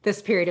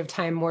this period of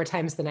time more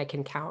times than I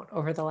can count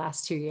over the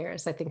last 2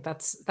 years. I think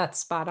that's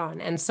spot on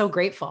and so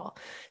grateful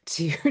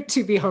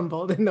to be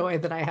humbled in the way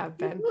that I have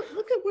been.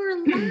 Look at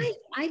we're alive.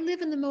 I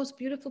live in the most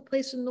beautiful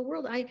place in the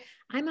world.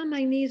 I'm on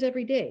my knees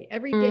every day.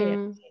 Every day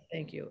I say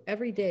thank you.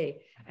 Every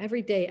day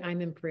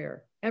I'm in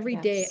prayer. Every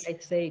day I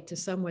say to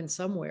someone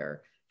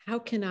somewhere, how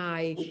can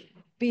I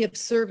be of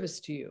service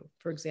to you,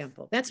 for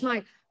example? That's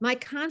my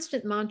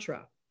constant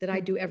mantra that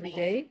I do every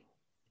day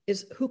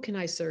is, who can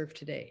I serve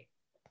today?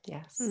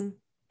 Yes. And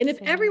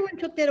if everyone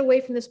took that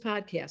away from this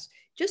podcast,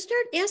 just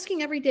start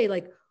asking every day,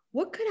 like,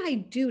 what could I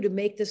do to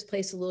make this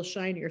place a little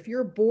shinier? If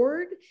you're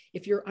bored,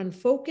 if you're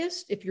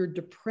unfocused, if you're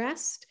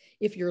depressed,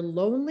 if you're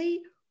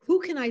lonely, who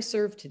can I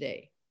serve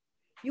today?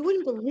 You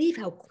wouldn't believe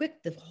how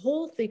quick the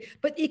whole thing,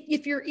 but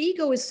if your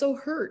ego is so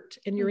hurt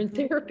and you're in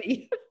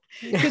therapy,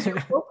 because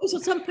you're broken, so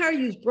some part of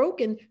you is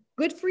broken,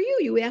 good for you.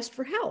 You asked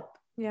for help.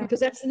 Yeah. Because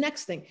that's the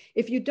next thing.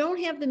 If you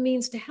don't have the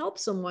means to help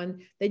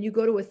someone, then you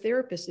go to a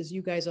therapist, as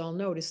you guys all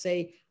know, to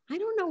say, I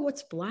don't know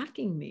what's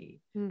blocking me,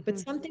 but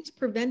something's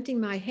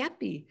preventing my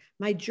happy,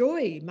 my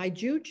joy, my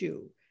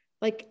juju.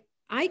 Like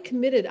I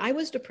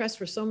was depressed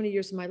for so many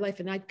years of my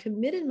life and I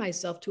committed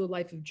myself to a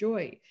life of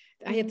joy.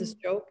 I have this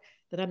joke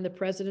that I'm the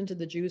president of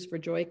the Jews for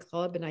Joy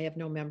Club and I have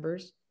no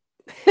members.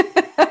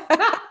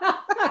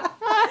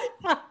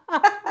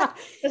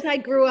 Because I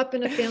grew up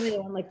in a family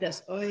that went like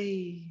this.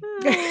 Oy.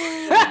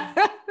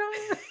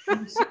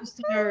 I'm so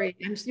sorry.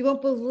 You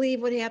won't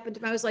believe what happened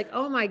to me. I was like,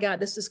 oh my God,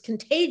 this is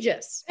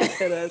contagious.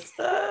 It is.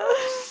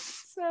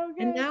 So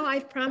good. And now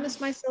I've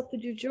promised myself to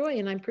do joy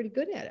and I'm pretty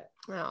good at it.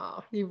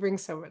 Oh, you bring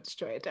so much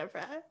joy,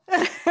 Debra.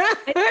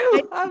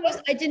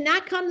 I did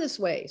not come this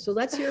way. So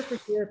let's hear for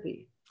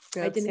therapy.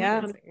 I did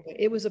not come this way.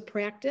 It was a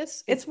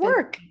practice. It's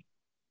work.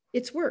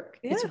 It's work.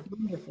 Yeah. It's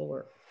wonderful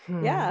work.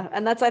 Yeah.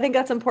 And I think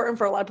that's important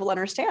for a lot of people to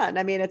understand.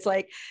 I mean, it's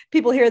like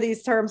people hear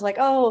these terms like,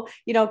 oh,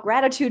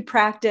 gratitude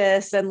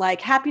practice and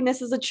like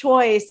happiness is a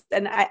choice.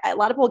 And a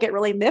lot of people get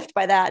really miffed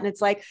by that. And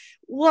it's like,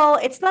 well,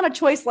 it's not a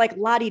choice like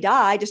la-di-da,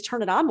 I just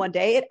turn it on one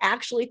day. It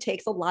actually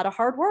takes a lot of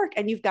hard work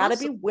and you've got to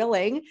be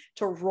willing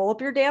to roll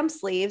up your damn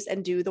sleeves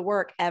and do the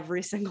work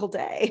every single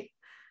day.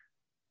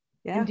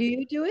 Yeah. And do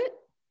you do it?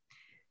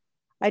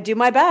 I do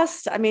my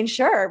best. I mean,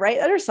 sure. Right.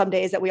 There's some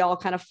days that we all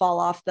kind of fall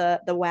off the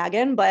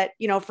wagon, but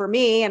for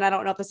me, and I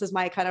don't know if this is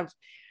my kind of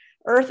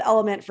earth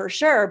element for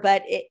sure,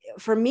 but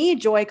for me,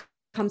 joy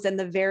comes in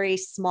the very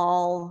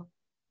small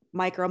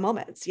micro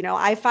moments.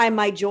 I find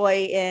my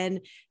joy in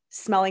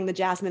smelling the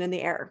jasmine in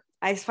the air.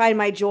 I find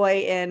my joy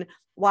in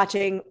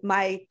watching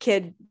my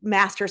kid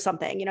master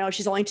something,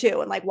 she's only 2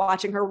 and like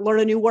watching her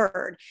learn a new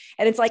word.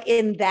 And it's like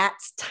in that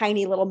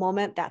tiny little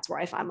moment, that's where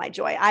I find my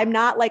joy. I'm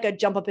not like a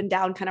jump up and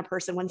down kind of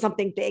person. When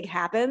something big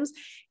happens,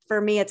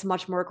 for me, it's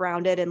much more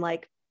grounded in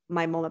like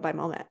my moment by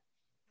moment.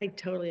 I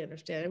totally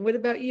understand. And what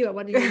about you? I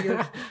want to hear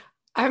your...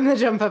 I'm the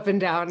jump up and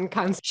down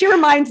constant. She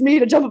reminds me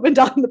to jump up and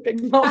down in the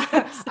big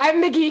moments.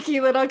 I'm the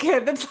geeky little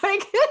kid that's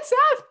like, it's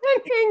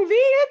happening, V,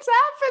 it's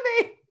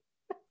happening.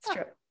 It's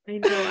true. I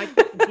know. I was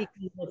a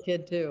geeky little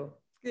kid too.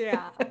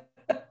 Yeah.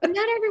 But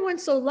not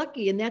everyone's so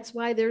lucky. And that's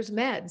why there's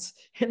meds.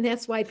 And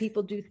that's why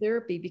people do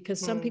therapy, because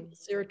some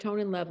people's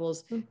serotonin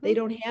levels, they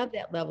don't have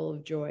that level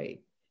of joy.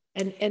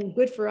 And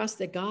good for us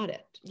that got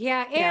it.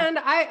 Yeah. And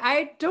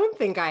I don't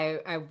think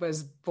I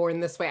was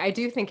born this way. I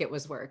do think it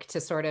was work to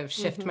sort of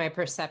shift my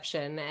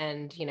perception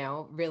and, you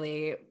know,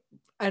 really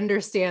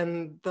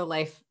understand the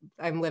life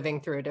I'm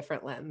living through a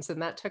different lens.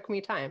 And that took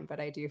me time,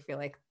 but I do feel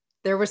like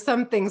there were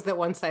some things that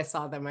once I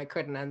saw them, I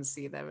couldn't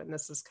unsee them. And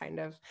this is kind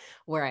of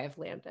where I've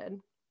landed.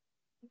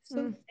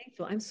 So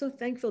thankful. I'm so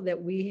thankful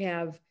that we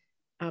have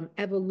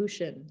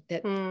evolution.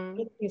 That one of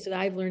the things that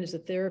I've learned as a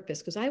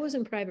therapist, because I was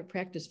in private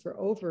practice for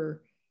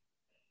over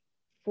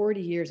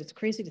 40 years. It's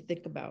crazy to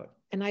think about.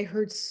 And I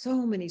heard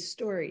so many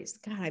stories.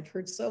 God, I've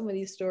heard so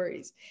many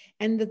stories.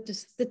 And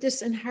the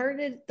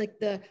disinherited, like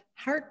the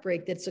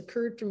heartbreak that's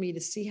occurred for me to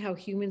see how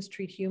humans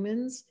treat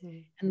humans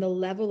and the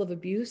level of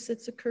abuse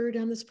that's occurred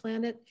on this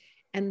planet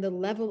and the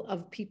level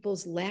of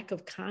people's lack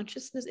of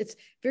consciousness. It's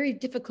very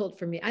difficult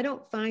for me. I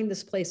don't find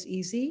this place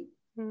easy.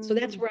 So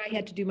that's where I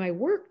had to do my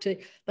work to,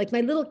 like,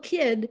 my little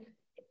kid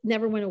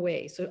never went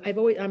away. So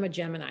I'm a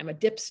Gemini, I'm a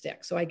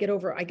dipstick. So I get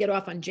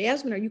off on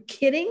Jasmine. Are you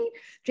kidding?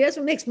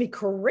 Jasmine makes me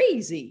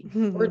crazy.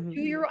 Or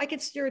I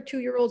could stare at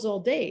 2-year-olds all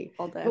day.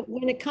 But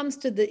when it comes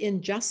to the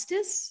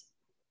injustice,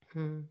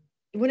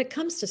 when it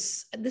comes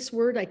to this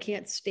word, I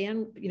can't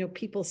stand, you know,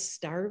 people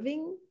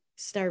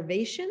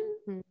starvation,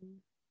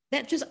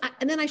 that just,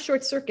 and then I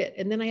short circuit,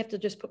 and then I have to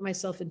just put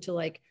myself into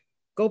like,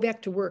 go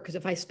back to work. Because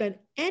if I spend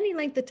any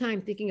length of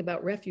time thinking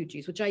about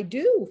refugees, which I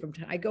do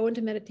I go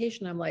into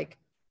meditation, I'm like,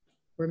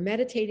 we're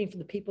meditating for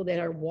the people that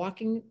are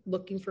walking,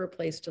 looking for a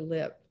place to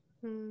live.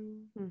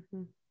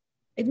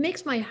 It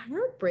makes my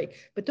heart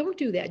break, but don't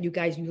do that, you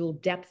guys, you little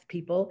depth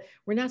people.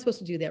 We're not supposed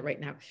to do that right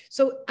now.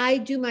 So I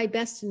do my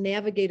best to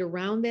navigate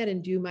around that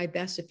and do my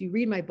best. If you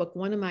read my book,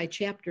 one of my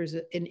chapters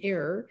in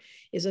Error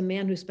is a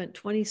man who spent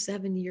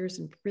 27 years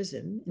in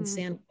prison in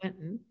San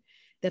Quentin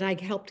that I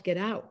helped get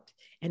out.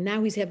 And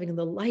now he's having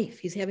the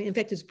life in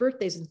fact, his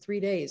birthday's in 3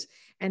 days,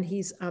 and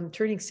he's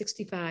turning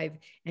 65,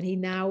 and he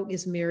now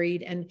is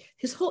married, and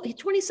his whole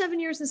 27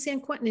 years in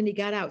San Quentin, and he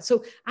got out.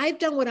 So I've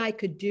done what I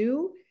could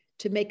do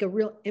to make a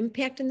real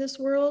impact in this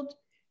world,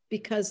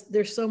 because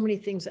there's so many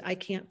things that I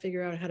can't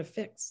figure out how to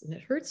fix, and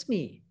it hurts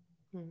me.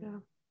 Yeah.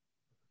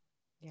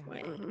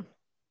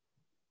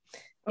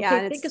 Okay,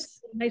 I think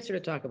it's nicer to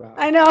talk about.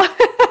 I know.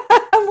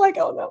 I'm like,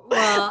 oh no.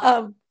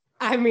 Well,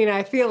 I mean,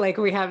 I feel like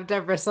we have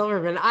Debra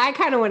Silverman. I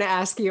kind of want to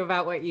ask you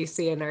about what you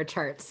see in our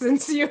charts,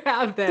 since you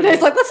have them.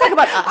 It's like, let's talk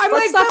about us.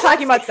 Let's stop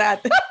talking about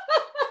that.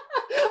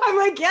 I'm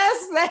like,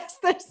 yes,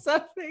 there's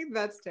something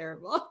that's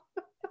terrible.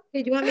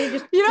 Hey, do you want me to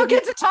just? You don't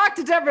get to talk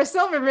to Debra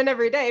Silverman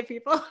every day,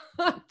 people.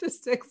 I'm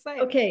just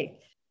excited. Okay,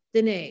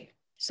 Danae.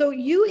 So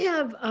you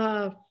have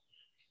a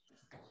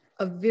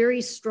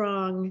very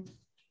strong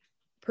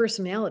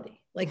personality.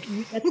 Like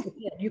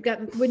you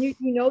got when you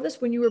know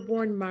this, when you were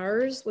born,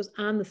 Mars was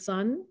on the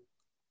sun.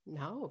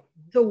 No.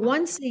 So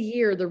once a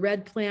year, the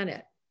red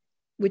planet,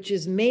 which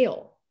is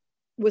male,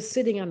 was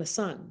sitting on the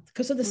sun.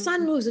 Because the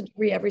sun moves a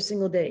degree every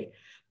single day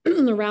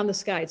around the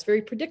sky. It's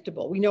very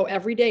predictable. We know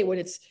every day when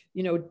it's,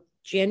 you know,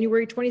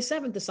 January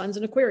 27th, the sun's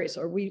in Aquarius,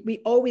 or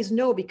we always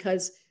know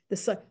because the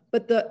sun,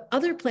 but the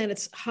other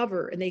planets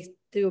hover and they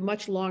do a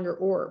much longer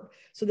orb.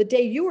 So the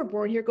day you were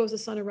born, here goes the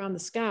sun around the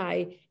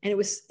sky, and it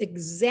was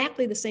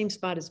exactly the same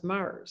spot as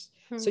Mars.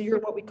 So you're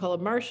what we call a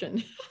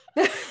Martian.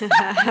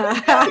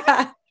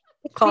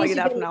 Calling it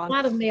out now. A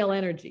lot of male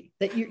energy.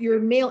 That your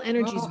male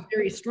energy is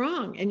very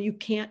strong, and you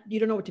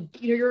don't know what to.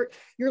 You know,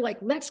 you're like,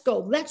 let's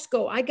go.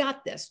 I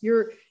got this.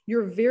 You're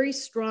a very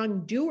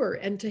strong doer,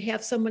 and to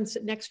have someone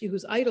sit next to you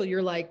who's idle,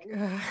 you're like,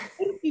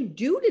 what did you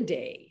do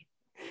today?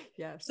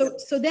 Yes.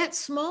 So that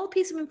small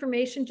piece of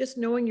information, just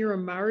knowing you're a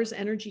Mars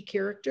energy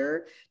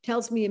character,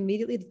 tells me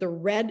immediately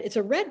that it's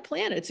a red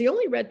planet. It's the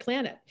only red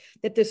planet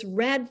that this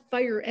red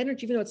fire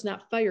energy, even though it's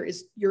not fire,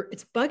 it's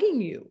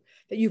bugging you,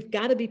 that you've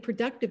got to be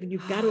productive and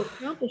you've got to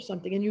accomplish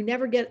something, and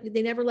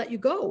they never let you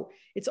go.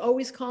 It's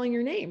always calling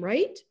your name,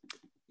 right?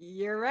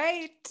 You're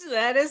right.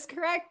 That is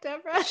correct,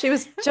 Debra. She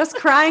was just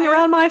crying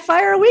around my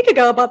fire a week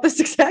ago about this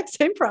exact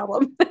same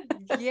problem.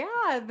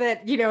 Yeah,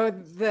 that, you know,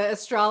 the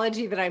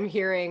astrology that I'm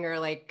hearing, or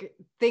like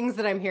things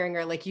that I'm hearing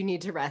are like, you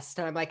need to rest.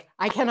 And I'm like,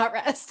 I cannot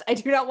rest. I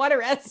do not want to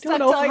rest. Stop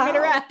telling me to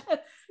rest.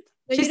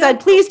 She said,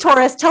 please,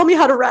 Taurus, tell me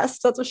how to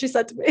rest. That's what she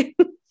said to me.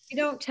 You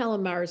don't tell a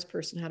Mars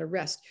person how to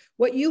rest.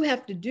 What you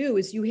have to do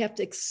is you have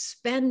to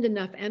expend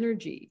enough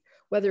energy,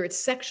 whether it's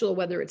sexual,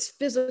 whether it's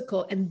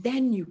physical, and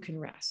then you can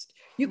rest.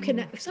 You can,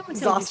 if someone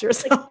tells you,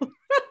 yourself.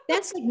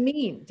 That's like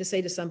mean to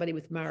say to somebody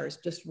with Mars,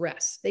 just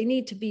rest. They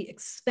need to be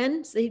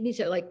expensed. They need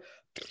to like,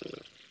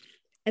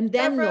 and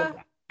then Debra,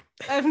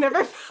 I've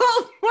never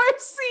felt more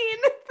seen.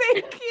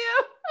 Thank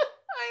you.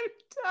 I'm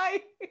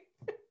dying.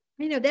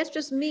 I know, that's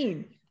just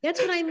mean. That's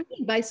what I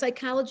mean by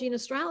psychology and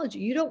astrology.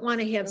 You don't want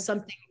to have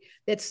something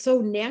that's so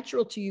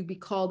natural to you be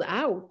called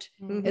out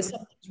as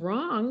something's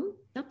wrong.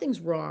 Nothing's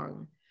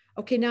wrong.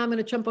 Okay, now I'm going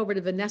to jump over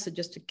to Vanessa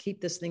just to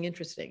keep this thing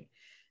interesting.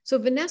 So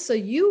Vanessa,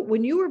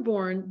 when you were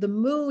born, the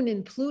moon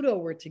and Pluto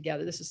were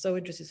together. This is so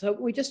interesting. So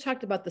we just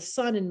talked about the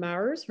sun and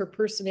Mars. Her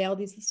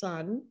personality is the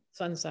sun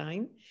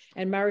sign,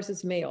 and Mars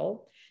is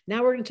male.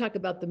 Now we're going to talk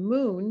about the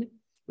moon,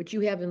 which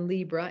you have in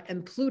Libra,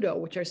 and Pluto,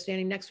 which are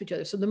standing next to each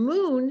other. So the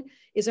moon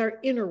is our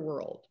inner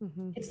world.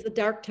 Mm-hmm. It's the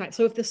dark time.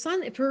 So if the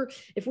sun, if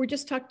we're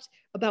just talked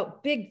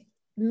about big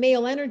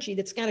male energy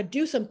that's got to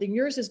do something,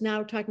 yours is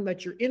now talking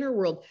about your inner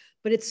world,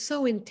 but it's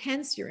so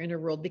intense, your inner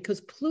world, because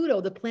Pluto,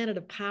 the planet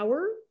of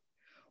power,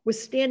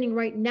 was standing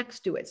right next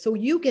to it. So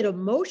you get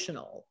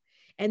emotional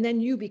and then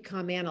you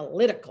become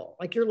analytical.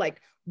 Like you're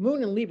like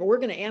moon and Libra, we're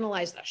going to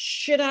analyze the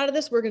shit out of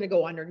this. We're going to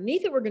go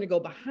underneath it. We're going to go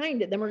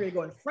behind it. Then we're going to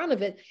go in front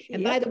of it.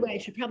 And by the way, I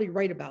should probably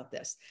write about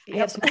this. I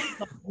have some,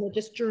 we'll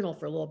just journal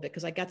for a little bit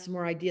because I got some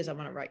more ideas I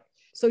want to write.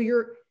 So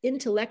your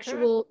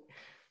intellectual,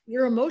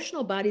 your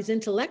emotional body's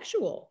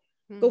intellectual.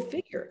 Go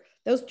figure.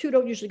 Those two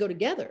don't usually go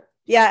together.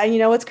 Yeah. And you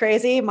know what's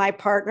crazy? My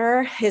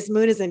partner, his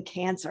moon is in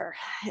Cancer.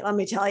 Let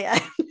me tell you.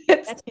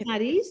 That's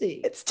not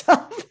easy. It's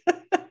tough.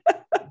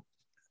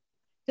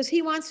 Because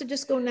he wants to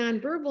just go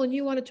nonverbal and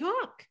you want to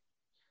talk.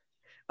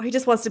 He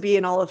just wants to be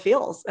in all the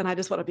feels. And I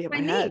just want to be in my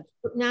head.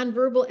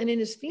 Nonverbal and in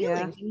his feelings.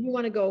 Yeah. And you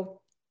want to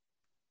go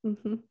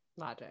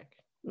logic.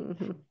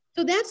 Mm-hmm.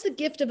 So that's the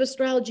gift of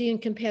astrology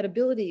and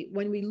compatibility.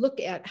 When we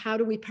look at how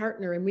do we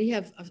partner, and we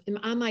have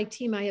on my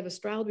team, I have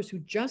astrologers who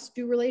just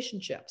do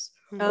relationships,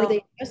 or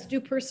they just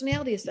do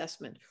personality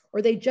assessment,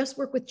 or they just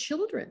work with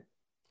children.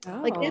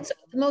 Like that's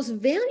the most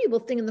valuable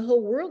thing in the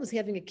whole world, is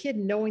having a kid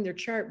knowing their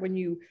chart when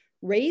you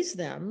raise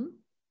them.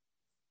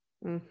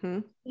 Mm-hmm.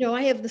 You know,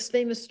 I have this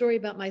famous story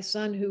about my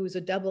son who was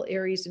a double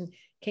Aries and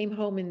came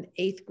home in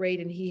 8th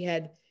grade, and he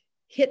had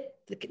hit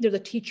the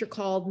teacher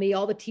called me.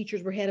 All the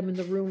teachers had him in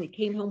the room. He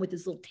came home with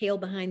his little tail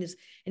behind his,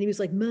 and he was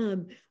like,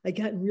 "Mom, I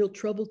got in real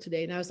trouble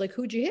today." And I was like,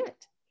 "Who'd you hit?"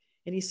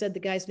 And he said the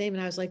guy's name.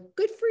 And I was like,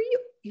 "Good for you."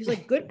 He was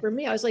like, "Good for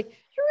me." I was like,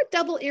 "You're a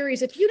double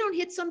Aries. If you don't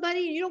hit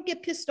somebody and you don't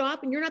get pissed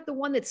off and you're not the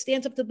one that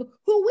stands up to the,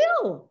 who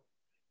will?"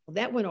 Well,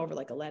 that went over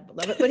like a lead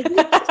balloon.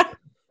 But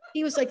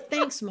he was like,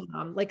 "Thanks,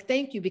 Mom. Like,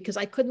 thank you, because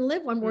I couldn't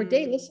live one more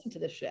day listening to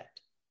this shit."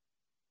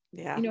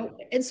 Yeah. You know,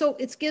 and so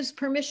it gives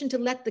permission to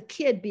let the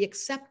kid be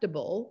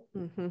acceptable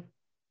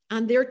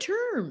on their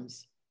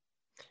terms.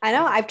 I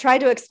know. I've tried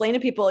to explain to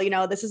people, you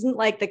know, this isn't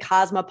like the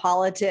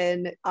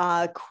Cosmopolitan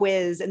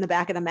quiz in the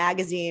back of the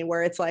magazine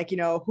where it's like, you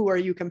know, who are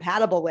you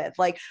compatible with?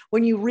 Like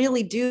when you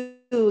really do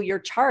your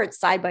charts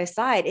side by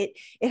side, it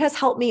has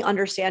helped me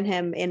understand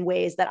him in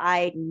ways that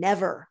I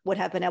never would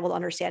have been able to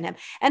understand him,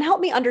 and help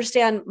me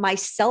understand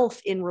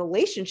myself in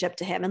relationship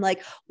to him, and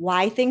like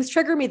why things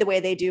trigger me the way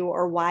they do,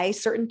 or why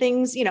certain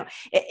things, you know,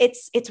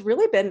 it's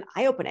really been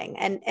eye-opening,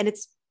 and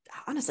it's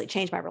honestly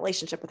changed my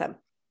relationship with him.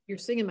 You're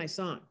singing my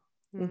song.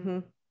 Mm-hmm.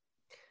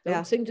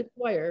 Don't sing to the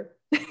choir.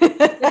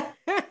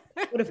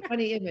 What a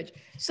funny image.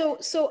 So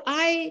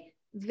I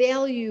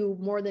value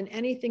more than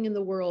anything in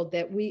the world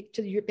that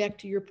back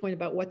to your point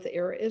about what the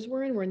era is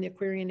we're in the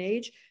Aquarian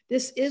age.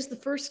 This is the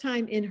first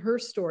time in her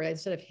story,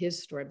 instead of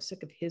his story, I'm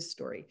sick of his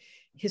story,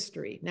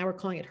 history. Now we're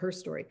calling it her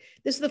story.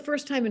 This is the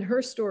first time in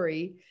her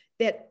story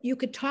that you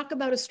could talk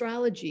about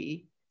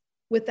astrology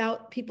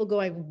without people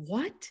going,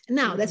 "What?"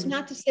 Now, that's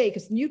not to say,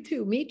 because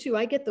me too,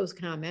 I get those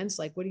comments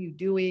like, "What are you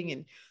doing?"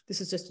 And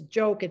this is just a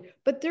joke.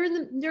 But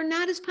they're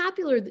not as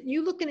popular.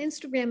 You look at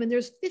Instagram and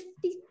there's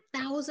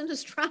 50,000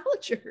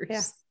 astrologers.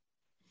 Yeah.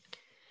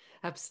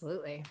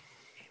 Absolutely.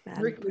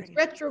 Mercury's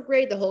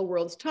retrograde. The whole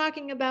world's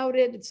talking about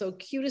it. It's the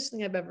cutest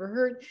thing I've ever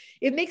heard.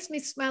 It makes me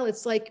smile.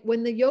 It's like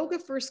when the yoga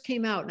first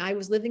came out, and I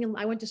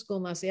went to school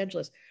in Los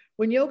Angeles.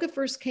 When yoga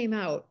first came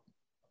out,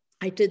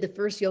 I did the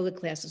first yoga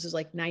class. This is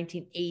like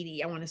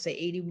 1980. I want to say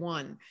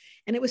 81.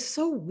 And it was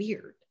so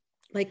weird.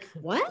 Like,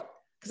 what?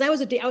 Because I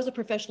was a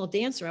professional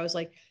dancer. I was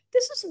like,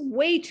 this is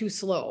way too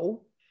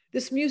slow.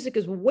 This music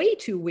is way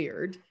too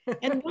weird.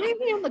 And why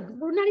are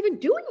we're not even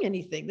doing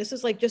anything. This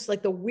is like, just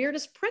like the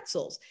weirdest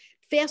pretzels.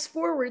 Fast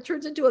forward, it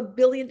turns into $1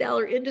 billion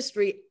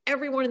industry.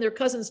 Everyone and their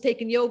cousins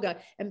taking yoga.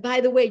 And by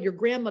the way, your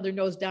grandmother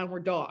knows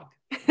downward dog.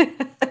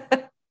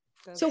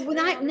 So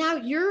now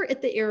you're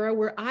at the era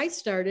where I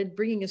started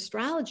bringing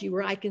astrology,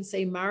 where I can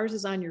say Mars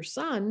is on your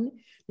sun.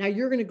 Now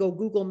you're going to go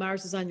Google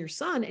Mars is on your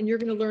sun, and you're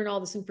going to learn all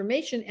this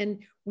information. And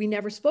we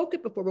never spoke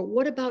it before, but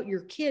what about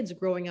your kids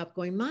growing up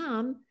going,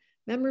 "Mom,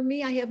 remember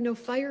me? I have no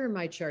fire in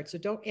my chart. So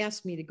don't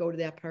ask me to go to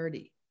that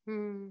party."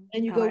 And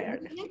you go, "You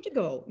don't have to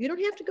go. You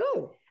don't have to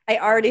go." I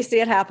already see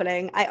it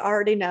happening. I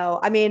already know.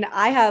 I mean,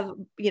 I have,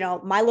 you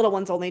know, my little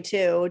one's only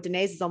 2.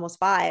 Danae's is almost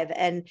 5.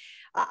 And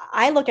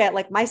I look at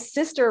like my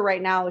sister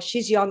right now,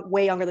 she's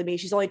way younger than me.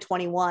 She's only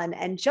 21.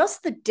 And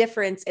just the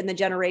difference in the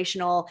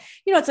generational,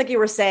 you know, it's like you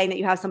were saying that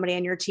you have somebody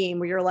in your team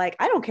where you're like,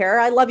 "I don't care.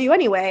 I love you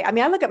anyway." I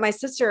mean, I look at my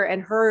sister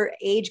and her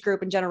age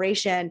group and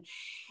generation,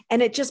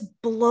 and it just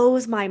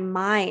blows my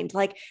mind.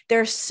 Like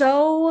they're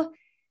so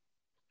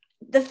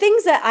the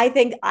things that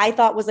I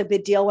thought was a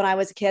big deal when I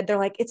was a kid, they're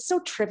like, it's so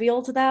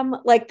trivial to them.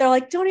 Like, they're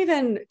like, don't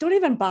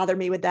even bother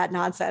me with that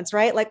nonsense.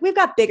 Right. Like, we've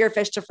got bigger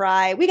fish to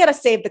fry. We got to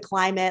save the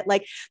climate.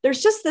 Like,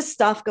 there's just this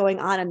stuff going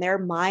on in their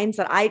minds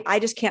that I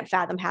just can't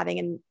fathom having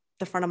in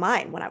the front of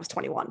mine when I was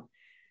 21.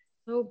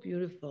 So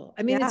beautiful.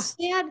 I mean, it's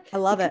sad. I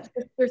love it.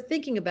 They're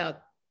thinking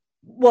about,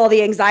 well,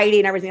 the anxiety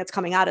and everything that's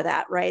coming out of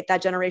that, right?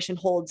 That generation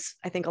holds,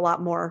 I think, a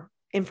lot more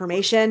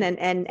information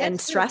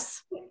and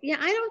stress. Yeah,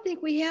 I don't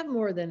think we have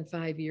more than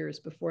 5 years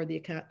before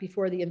the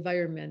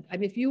environment. I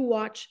mean, if you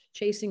watch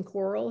Chasing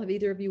Coral, have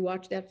either of you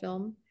watched that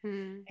film?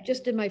 I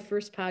just did my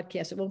first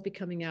podcast. It won't be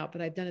coming out,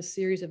 but I've done a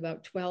series of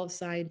about 12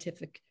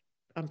 scientific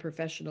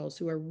professionals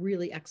who are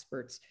really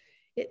experts.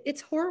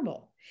 It's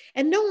horrible.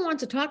 And no one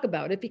wants to talk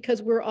about it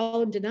because we're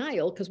all in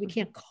denial because we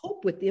can't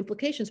cope with the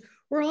implications.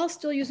 We're all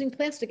still using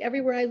plastic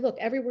everywhere I look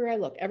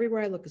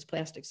is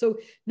plastic. So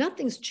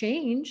nothing's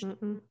changed.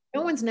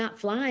 No one's not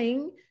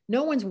flying.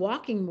 No one's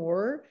walking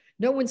more.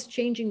 No one's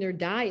changing their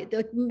diet.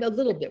 Like, a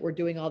little bit, we're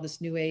doing all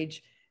this new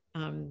age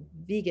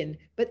vegan,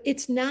 but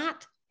it's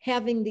not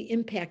having the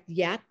impact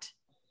yet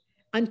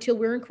until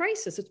we're in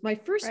crisis. It's my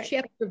first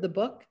chapter of the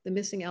book. The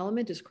missing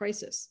element is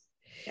crisis.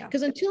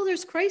 Because until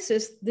there's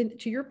crisis, then,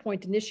 to your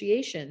point,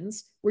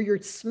 initiations where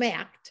you're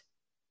smacked,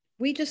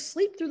 we just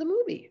sleep through the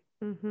movie.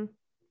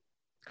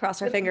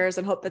 Cross our fingers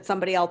and hope that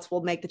somebody else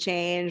will make the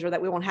change, or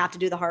that we won't have to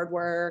do the hard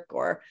work,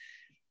 or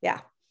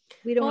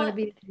we don't want to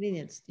be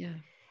inconvenienced.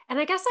 And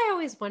I guess I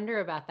always wonder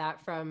about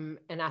that from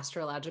an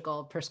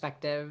astrological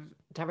perspective,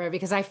 Debra,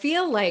 because I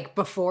feel like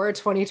before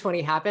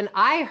 2020 happened,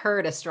 I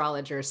heard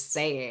astrologers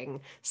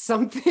saying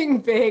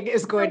something big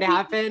is going to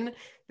happen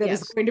that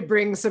is going to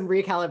bring some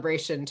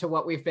recalibration to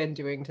what we've been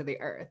doing to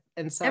the earth.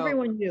 And so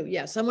everyone knew.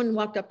 Yeah. Someone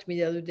walked up to me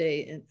the other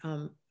day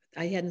and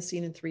I hadn't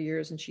seen in 3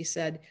 years. And she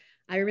said,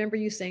 I remember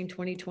you saying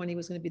 2020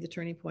 was going to be the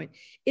turning point.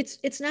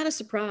 It's not a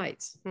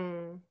surprise.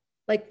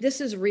 Like,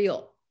 this is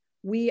real.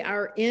 We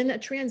are in a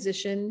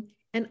transition.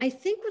 And I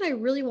think what I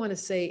really want to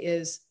say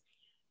is,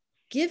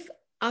 give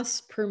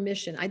us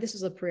permission. This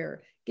is a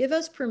prayer. Give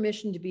us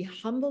permission to be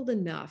humbled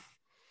enough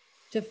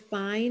to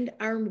find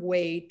our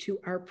way to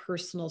our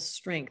personal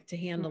strength to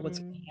handle what's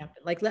going to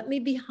happen. Like, let me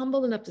be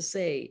humble enough to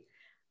say,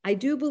 I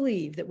do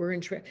believe that we're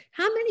in.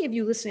 How many of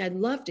you listening, I'd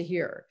love to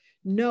hear,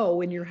 know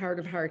in your heart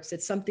of hearts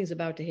that something's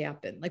about to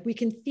happen. Like, we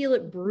can feel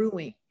it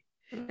brewing.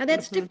 Now,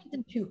 that's different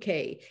than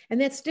 2K. And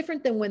that's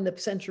different than when the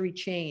century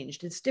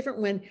changed. It's different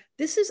when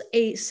this is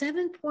a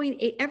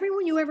 7.8.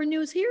 Everyone you ever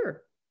knew is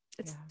here.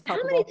 It's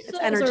palpable. It's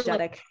energetic.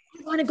 Like,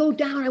 I want to go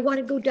down. I want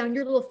to go down.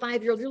 You're a little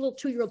 5-year-old. You're a little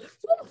 2-year-old.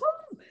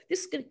 This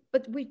is good.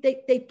 But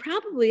they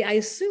probably, I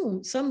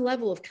assume, some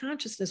level of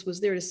consciousness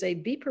was there to say,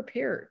 be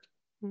prepared.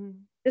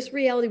 This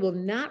reality will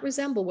not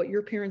resemble what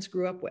your parents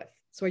grew up with.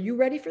 So are you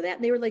ready for that?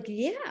 And they were like,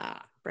 yeah,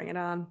 bring it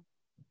on.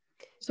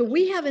 So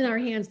we have in our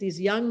hands these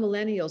young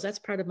millennials. That's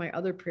part of my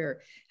other prayer.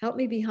 Help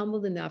me be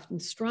humbled enough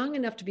and strong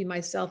enough to be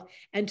myself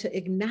and to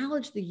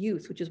acknowledge the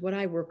youth, which is what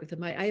I work with.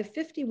 I have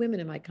 50 women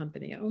in my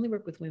company. I only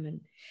work with women.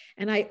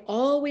 And I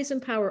always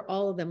empower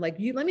all of them. Like,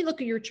 let me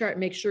look at your chart and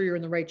make sure you're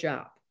in the right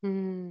job.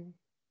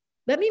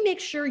 Let me make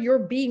sure you're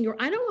being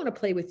I don't want to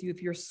play with you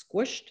if you're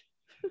squished.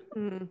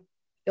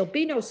 There'll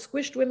be no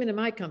squished women in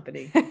my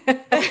company.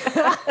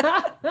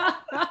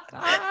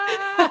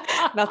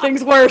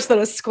 Nothing's worse than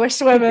a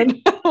squished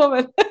woman.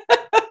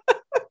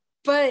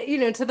 But,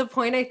 to the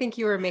point I think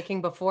you were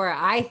making before,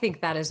 I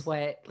think that is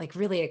what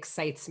really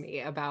excites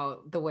me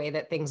about the way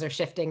that things are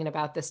shifting and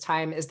about this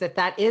time, is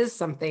that is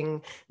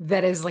something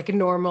that is like a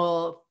more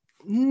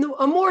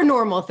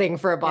normal thing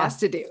for a boss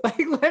to do. Like,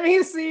 let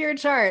me see your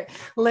chart.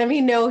 Let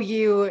me know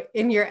you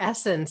in your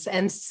essence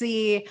and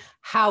see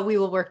how we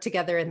will work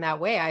together in that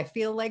way. I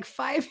feel like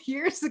 5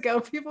 years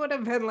ago, people would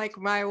have been like,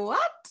 my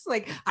what?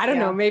 Like, I don't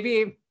know,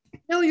 maybe.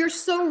 No, you're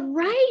so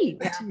right.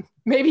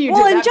 Maybe you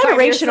well, did and that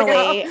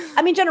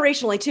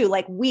generationally too,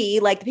 like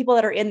the people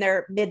that are in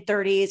their mid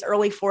 30s,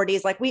 early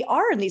 40s, like we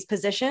are in these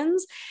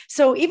positions.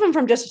 So even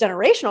from just a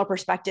generational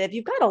perspective,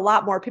 you've got a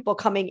lot more people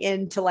coming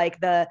into like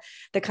the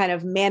kind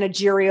of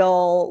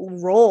managerial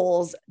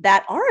roles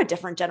that are a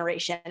different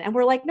generation. And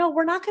we're like, no,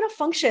 we're not going to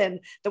function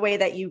the way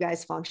that you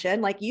guys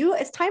function. Like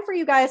it's time for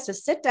you guys to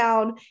sit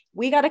down.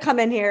 We got to come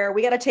in here.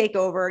 We got to take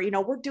over.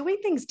 We're doing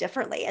things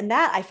differently. And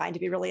that I find to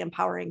be really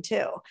empowering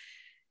too.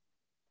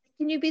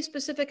 Can you be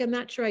specific? I'm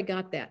not sure I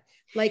got that.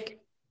 Like,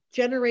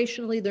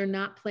 generationally, they're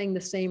not playing the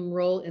same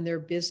role in their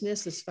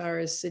business as far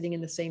as sitting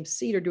in the same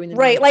seat or doing the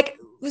right. Like,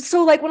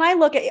 so like when I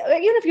look at,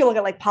 even if you look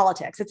at like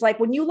politics, it's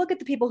like when you look at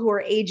the people who are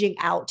aging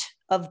out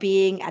of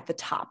being at the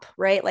top,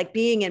 right? Like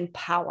being in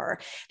power,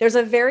 there's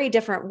a very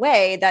different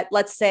way that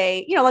let's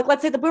say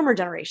the boomer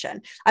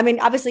generation. I mean,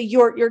 obviously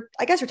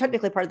I guess you're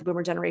technically part of the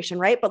boomer generation,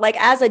 right? But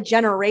like as a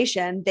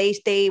generation,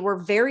 they were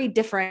very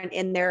different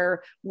in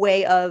their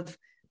way of,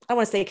 I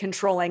want to say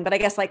controlling, but I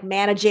guess like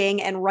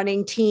managing and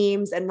running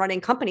teams and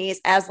running companies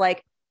as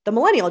like the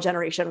millennial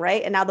generation,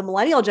 right? And now the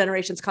millennial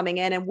generation's coming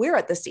in and we're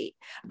at the seat,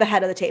 the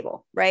head of the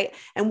table, right?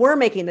 And we're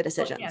making the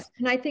decisions. Yes.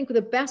 And I think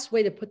the best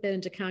way to put that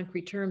into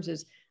concrete terms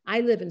is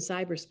I live in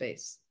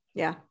cyberspace.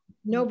 Yeah.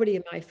 Nobody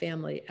in my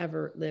family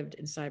ever lived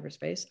in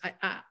cyberspace.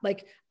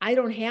 I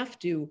don't have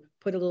to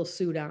put a little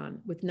suit on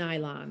with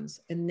nylons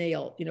and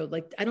nail,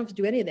 like I don't have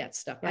to do any of that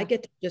stuff. Yeah. I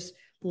get to just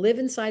live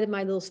inside of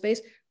my little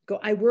space.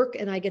 I work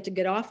and I get to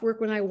get off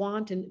work when I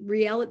want. And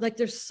reality, like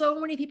there's so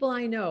many people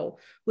I know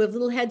who have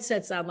little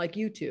headsets on like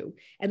you two,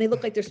 and they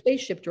look like they're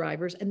spaceship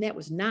drivers. And that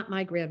was not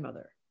my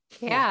grandmother.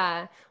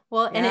 Yeah.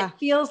 Well, and it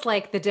feels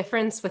like the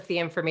difference with the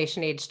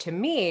information age to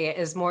me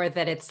is more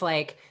that it's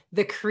like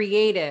the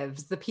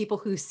creatives, the people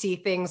who see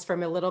things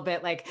from a little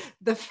bit like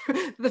the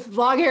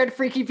long-haired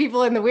freaky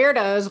people and the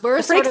weirdos.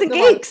 We're freaks and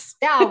geeks.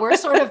 We're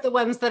sort of the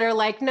ones that are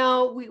like,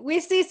 no, we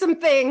see some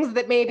things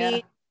that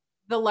maybe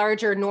the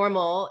larger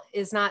normal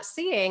is not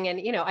seeing.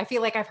 And, I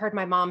feel like I've heard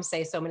my mom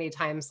say so many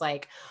times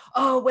like,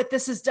 oh, what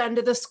this has done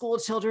to the school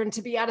children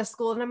to be out of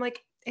school. And I'm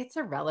like, it's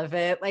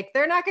irrelevant. Like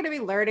they're not going to be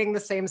learning the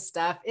same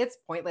stuff. It's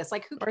pointless.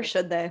 Like who cares? Or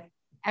should they?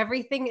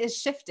 Everything is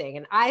shifting.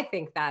 And I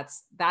think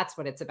that's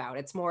what it's about.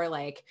 It's more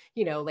like,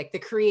 like the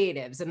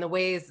creatives and the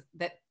ways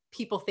that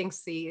people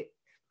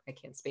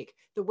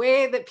the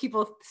way that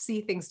people see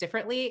things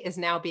differently is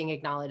now being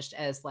acknowledged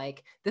as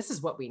like, this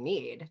is what we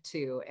need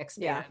to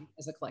expand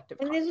as a collective.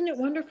 And isn't it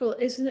wonderful?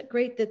 Isn't it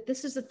great that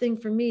this is the thing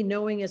for me,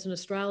 knowing as an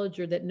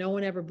astrologer that no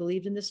one ever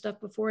believed in this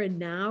stuff before. And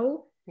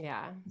now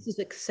this is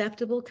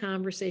acceptable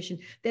conversation.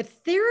 That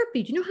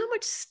therapy, do you know how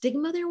much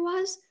stigma there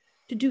was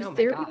to do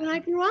therapy when I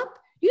grew up?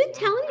 You didn't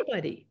tell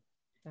anybody.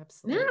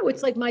 Absolutely. Now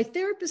it's like my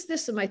therapist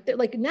this and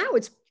like now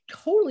it's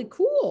totally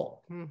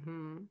cool.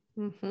 Mm-hmm.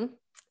 Mm-hmm.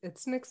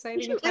 It's an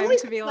exciting time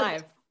to be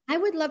alive. I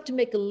would love to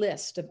make a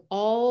list of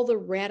all the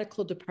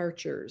radical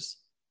departures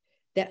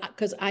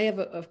because I have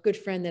a good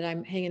friend that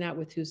I'm hanging out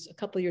with who's a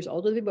couple of years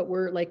older than me, but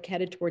we're like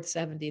headed towards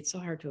 70. It's so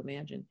hard to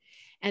imagine.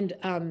 And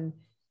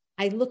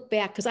I look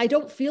back because I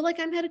don't feel like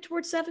I'm headed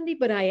towards 70,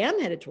 but I am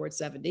headed towards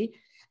 70.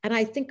 And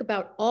I think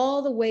about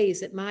all the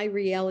ways that my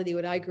reality,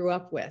 what I grew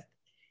up with,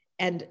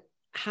 and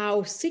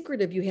how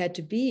secretive you had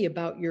to be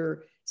about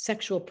your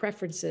sexual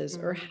preferences,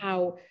 or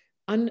how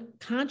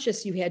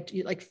unconscious you had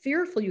to, like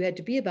fearful you had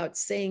to be about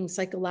saying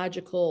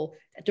psychological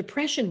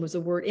depression was a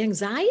word.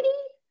 Anxiety?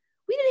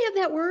 We didn't have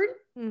that word.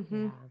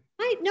 Mm-hmm.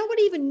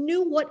 Nobody even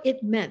knew what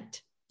it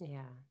meant.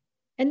 Yeah.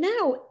 And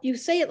now you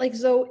say it like,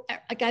 so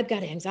like I've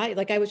got anxiety.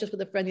 Like I was just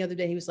with a friend the other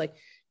day. He was like,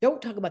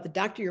 don't talk about the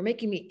doctor. You're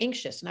making me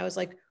anxious. And I was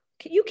like,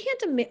 you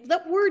can't,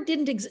 that word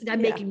didn't exist.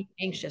 I'm making me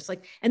anxious.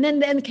 Like, and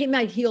then came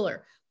my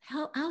healer.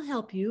 I'll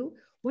help you.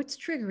 What's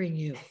triggering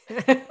you?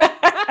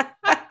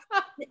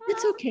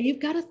 It's okay. You've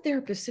got a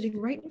therapist sitting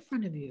right in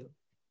front of you.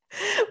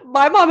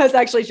 My mom has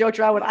actually joked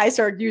around when I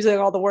started using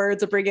all the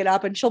words to bring it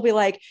up. And she'll be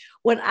like,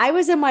 when I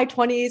was in my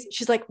 20s,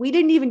 she's like, we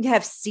didn't even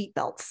have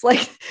seatbelts.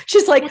 Like,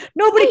 she's like,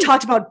 nobody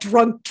talked about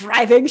drunk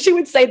driving. She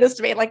would say this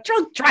to me, like,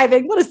 drunk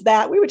driving. What is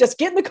that? We would just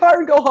get in the car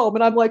and go home.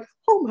 And I'm like,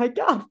 oh my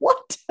God,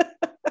 what?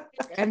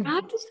 And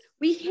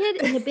we hid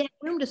in the back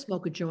room to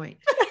smoke a joint.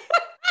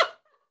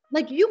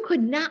 Like you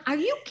could not, are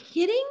you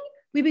kidding?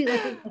 We'd be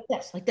like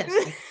this, like this.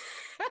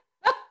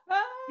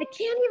 I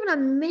can't even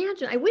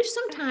imagine. I wish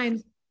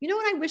sometimes, you know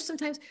what I wish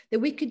sometimes? That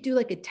we could do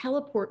like a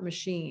teleport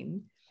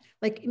machine.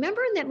 Like,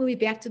 remember in that movie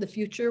Back to the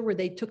Future where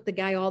they took the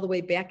guy all the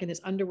way back and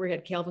his underwear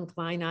had Calvin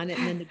Klein on it,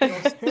 and then the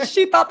girl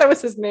she thought that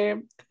was his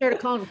name. Started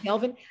calling him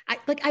Calvin.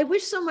 I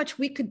wish so much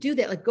we could do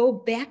that. Like go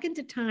back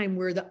into time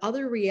where the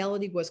other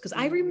reality was. Because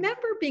I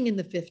remember being in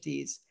the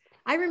 50s.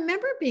 I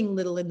remember being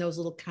little in those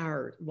little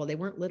cars. Well, they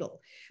weren't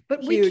little,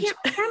 but we can't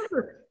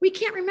remember. We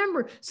can't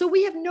remember. So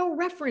we have no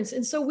reference.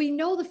 And so we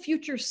know the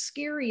future's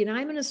scary. And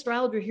I'm an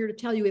astrologer here to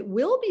tell you it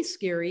will be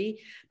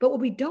scary. But what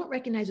we don't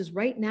recognize is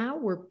right now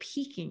we're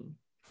peaking.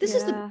 This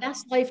is the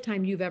best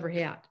lifetime you've ever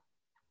had.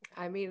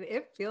 I mean,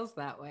 it feels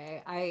that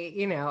way.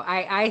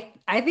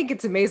 I think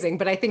it's amazing,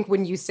 but I think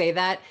when you say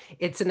that,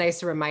 it's a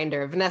nice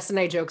reminder. Vanessa and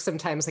I joke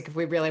sometimes, like if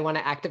we really want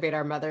to activate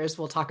our mothers,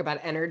 we'll talk about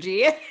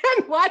energy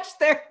and watch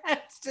their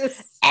heads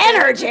just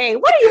energy.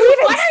 What are you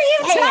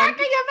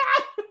talking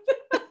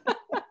about?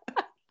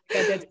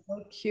 God, that's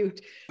so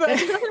cute.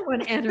 That's another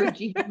one,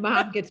 energy.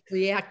 Mom gets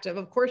reactive.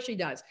 Of course she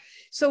does.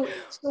 So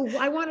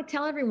I want to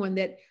tell everyone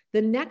that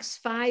the next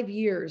 5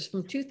 years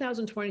from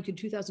 2020 to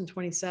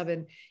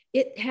 2027,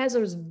 it has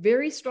a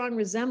very strong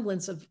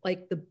resemblance of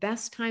like the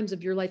best times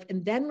of your life.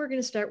 And then we're going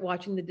to start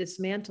watching the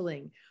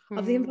dismantling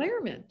of the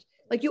environment.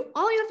 Like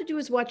all you have to do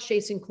is watch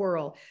Chasing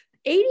Coral.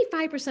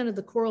 85% of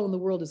the coral in the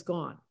world is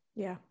gone.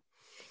 Yeah.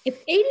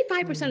 If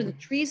 85% of the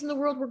trees in the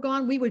world were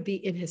gone, we would be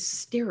in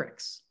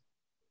hysterics.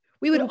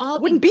 We would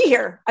wouldn't be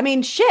here. I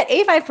mean, shit,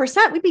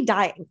 85%, we'd be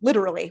dying.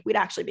 Literally, we'd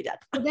actually be dead.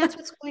 Well, that's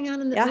what's going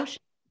on in the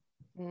ocean.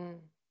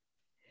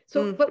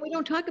 So, but we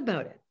don't talk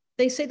about it.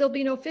 They say there'll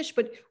be no fish,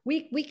 but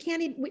we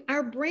can't even,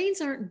 our brains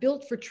aren't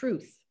built for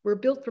truth. We're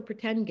built for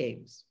pretend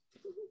games.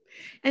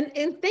 And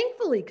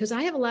thankfully, because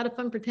I have a lot of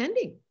fun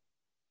pretending.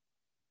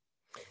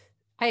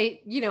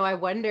 I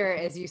wonder,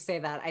 as you say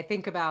that, I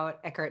think about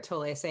Eckhart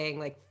Tolle saying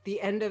like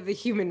the end of the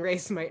human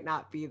race might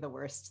not be the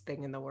worst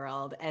thing in the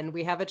world. And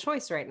we have a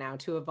choice right now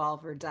to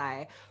evolve or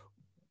die.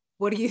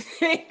 What do you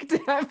think,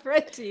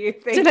 Debra? Do you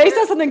think Danae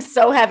says something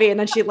so heavy and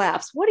then she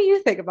laughs. What do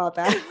you think about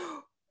that?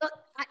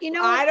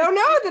 I don't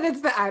know that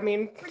it's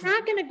we're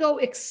not going to go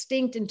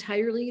extinct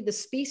entirely. The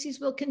species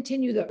will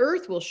continue. The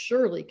earth will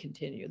surely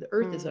continue. The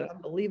earth is an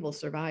unbelievable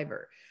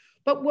survivor.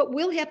 But what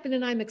will happen,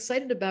 and I'm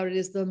excited about it,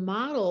 is the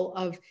model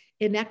of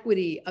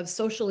inequity, of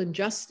social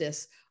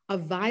injustice,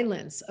 of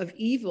violence, of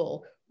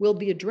evil will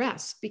be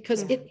addressed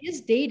because it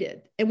is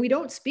dated and we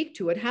don't speak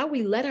to it, how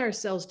we let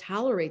ourselves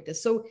tolerate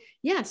this. So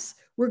yes,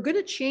 we're going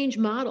to change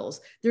models.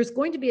 There's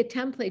going to be a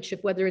template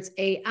shift, whether it's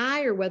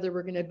AI or whether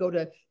we're going to go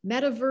to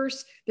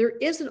metaverse. There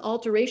is an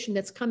alteration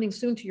that's coming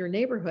soon to your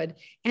neighborhood.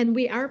 And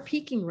we are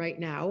peaking right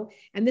now.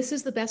 And this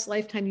is the best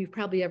lifetime you've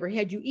probably ever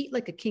had. You eat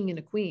like a king and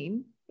a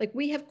queen. Like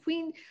we have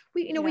queen,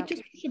 we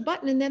just push a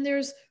button and then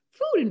there's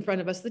food in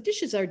front of us. The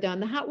dishes are done.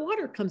 The hot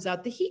water comes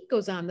out. The heat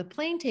goes on. The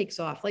plane takes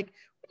off. Like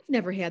we've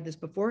never had this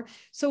before.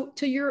 So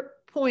to your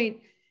point,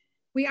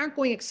 we aren't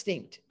going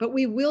extinct, but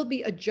we will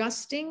be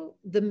adjusting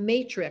the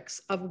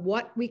matrix of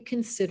what we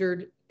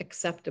considered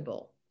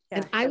acceptable. Yeah.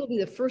 And I will be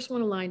the first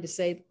one in line to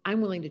say, I'm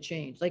willing to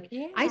change. Like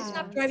I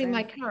stopped driving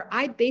my car.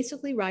 I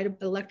basically ride an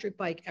electric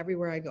bike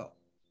everywhere I go.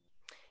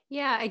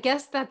 Yeah, I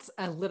guess that's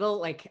a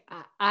little like,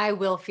 I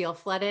will feel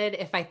flooded.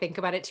 If I think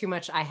about it too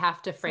much, I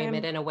have to frame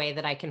it in a way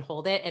that I can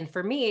hold it. And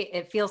for me,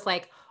 it feels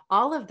like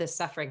all of this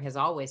suffering has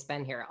always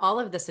been here. All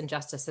of this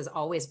injustice has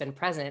always been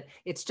present.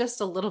 It's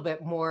just a little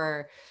bit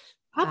more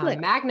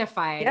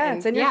magnified. Yeah,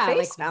 it's in your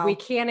face now. We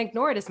can't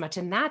ignore it as much.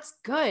 And that's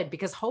good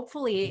because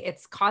hopefully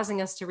it's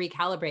causing us to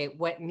recalibrate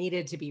what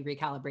needed to be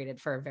recalibrated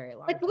for a very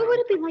long time. What would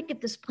it be like if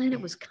this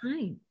planet was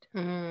kind?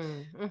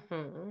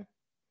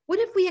 What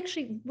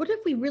if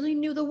we really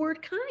knew the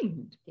word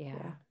kind?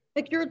 Yeah.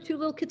 Like your two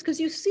little kids,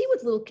 because you see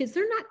with little kids,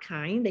 they're not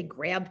kind. They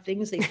grab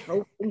things, they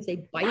throw things,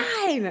 they bite.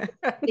 Mine.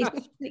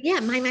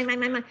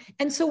 Mine.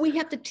 And so we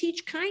have to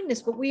teach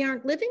kindness, but we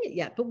aren't living it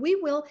yet. But we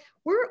will.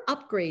 We're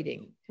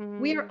upgrading.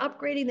 We are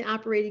upgrading the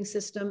operating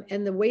system.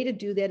 And the way to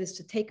do that is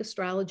to take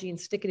astrology and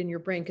stick it in your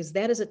brain, because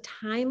that is a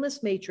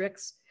timeless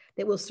matrix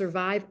that will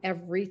survive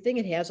everything.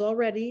 It has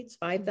already. It's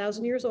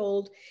 5,000 years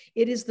old.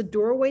 It is the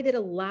doorway that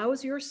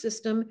allows your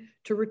system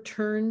to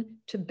return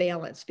to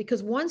balance.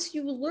 Because once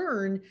you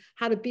learn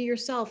how to be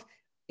yourself,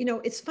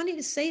 it's funny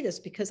to say this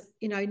because,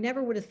 I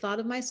never would have thought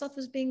of myself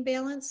as being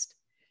balanced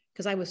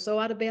because I was so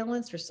out of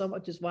balance, or so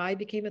much is why I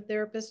became a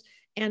therapist.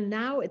 And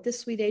now at this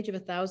sweet age of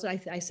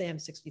 1,000, I say I'm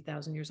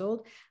 60,000 years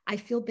old. I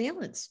feel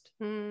balanced.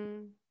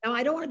 Now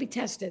I don't want to be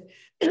tested.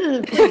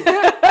 You're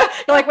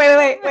like,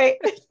 wait.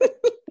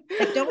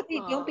 Like,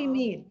 don't be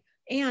mean.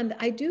 And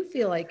I do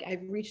feel like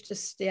I've reached a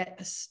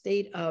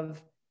state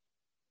of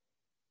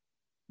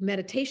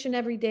meditation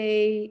every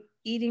day,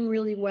 eating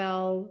really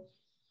well,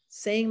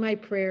 saying my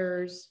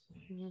prayers,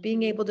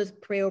 being able to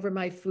pray over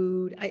my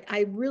food.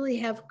 I really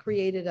have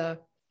created a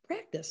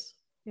practice.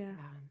 Yeah.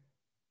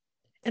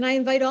 And I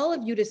invite all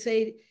of you to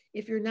say,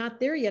 if you're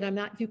not there yet,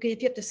 if you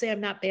have to say I'm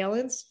not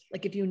balanced,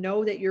 like if you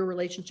know that your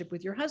relationship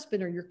with your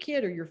husband or your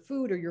kid or your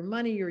food or your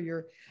money or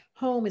your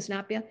home is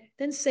not balanced,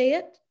 then say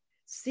it.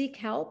 Seek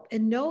help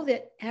and know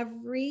that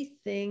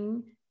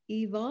everything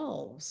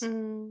evolves.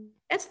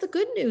 That's the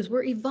good news.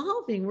 We're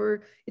evolving.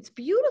 It's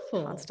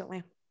beautiful.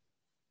 Constantly.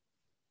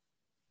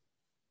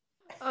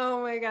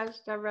 Oh my gosh,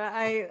 Debra,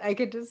 I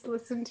could just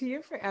listen to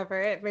you forever.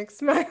 It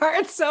makes my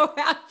heart so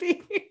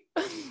happy.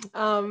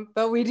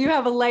 But we do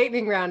have a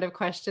lightning round of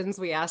questions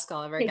we ask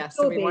all of our guests,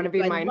 so we want to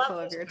be mindful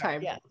of your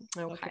time. Yes.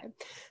 Okay.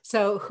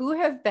 So who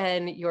have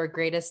been your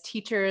greatest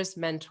teachers,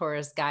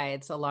 mentors,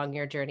 guides along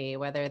your journey,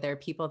 whether they're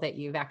people that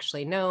you've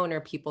actually known or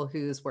people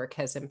whose work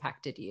has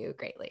impacted you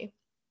greatly?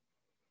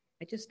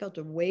 I just felt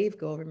a wave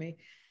go over me.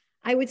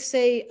 I would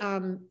say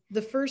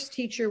the first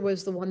teacher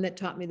was the one that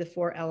taught me the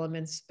 4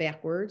 elements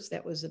backwards.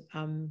 That was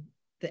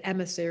the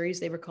emissaries.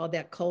 They were called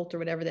that cult or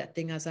whatever that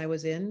thing as I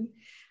was in.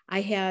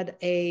 I had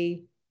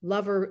a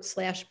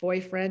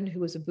lover/boyfriend who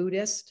was a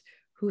Buddhist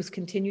who's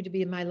continued to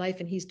be in my life.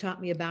 And he's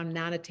taught me about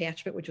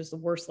non-attachment, which was the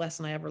worst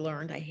lesson I ever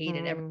learned. I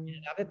hated every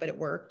minute of it, but it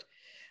worked.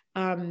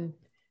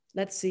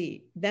 Let's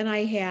see. Then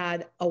I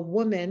had a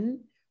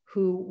woman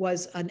who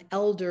was an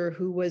elder,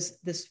 who was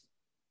this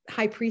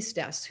high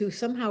priestess, who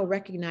somehow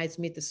recognized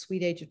me at the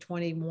sweet age of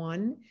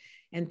 21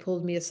 and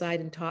pulled me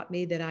aside and taught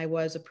me that I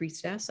was a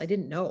priestess. I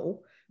didn't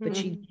know, but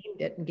she named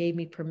it and gave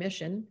me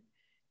permission.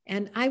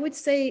 And I would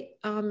say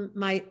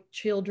my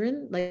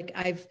children, like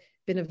I've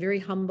been a very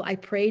humble, I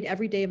prayed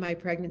every day of my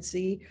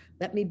pregnancy,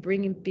 let me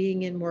bring in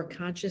being in more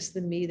conscious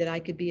than me, that I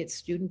could be its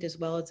student as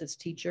well as its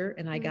teacher.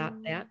 And I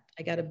got that.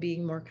 I got a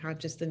being more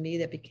conscious than me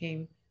that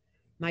became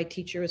my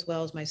teacher as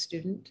well as my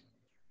student.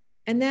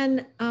 And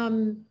then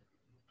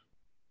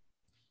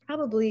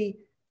probably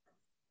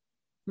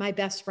my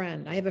best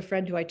friend. I have a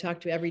friend who I talk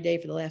to every day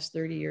for the last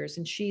 30 years,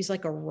 and she's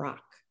like a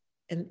rock.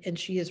 And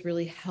she has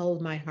really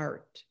held my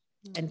heart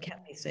and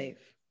kept me safe.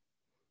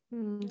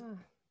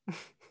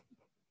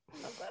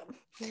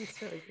 It's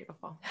really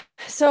beautiful.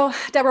 So,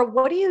 Debra,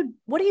 what do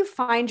you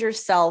find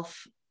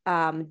yourself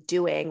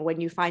doing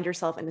when you find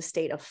yourself in a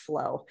state of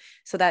flow?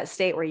 So that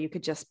state where you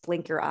could just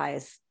blink your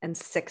eyes and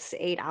 6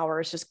 to 8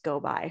 hours just go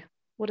by.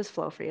 What is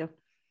flow for you?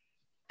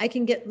 I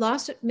can get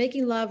lost at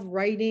making love,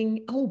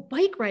 writing. Oh,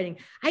 bike riding.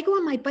 I go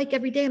on my bike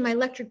every day on my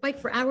electric bike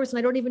for hours and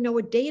I don't even know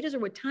what day it is or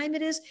what time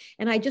it is.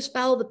 And I just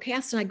follow the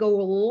paths and I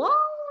go a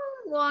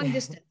long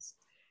distance.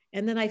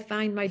 And then I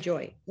find my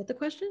joy. Is that the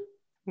question?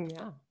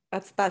 Yeah.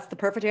 That's the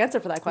perfect answer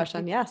for that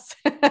question. Yes.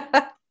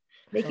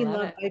 Making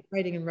love, bike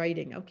riding, and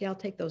writing. Okay, I'll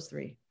take those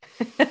 3.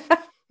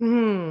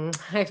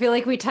 I feel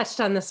like we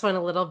touched on this one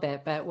a little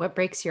bit, but what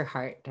breaks your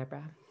heart,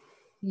 Debra?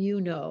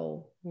 You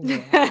know.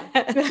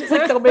 Yeah. She's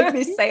like, don't make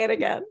me say it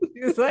again.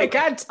 He's like,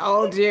 I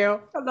told you.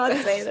 I'm not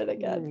saying it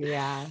again.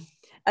 Yeah.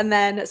 And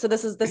then, so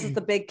this is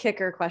the big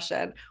kicker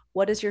question.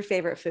 What is your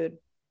favorite food?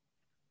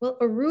 Well,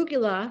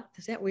 arugula.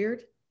 Is that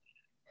weird?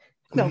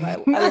 No, I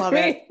love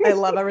it. I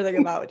love everything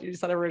about it. You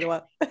just said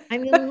arugula.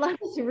 I'm in love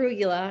with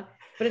arugula,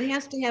 but it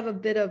has to have a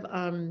bit of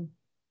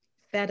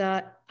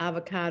feta,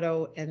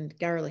 avocado, and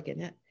garlic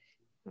in it.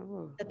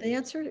 Oh. Is that the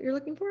answer that you're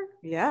looking for?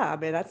 Yeah, I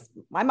mean, that's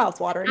my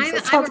mouth's watering.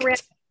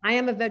 I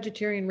am a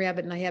vegetarian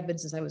rabbit, and I have been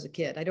since I was a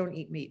kid. I don't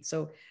eat meat,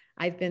 so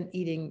I've been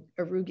eating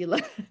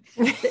arugula.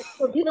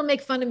 People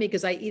make fun of me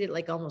because I eat it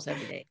like almost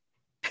every day.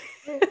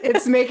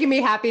 It's making me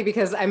happy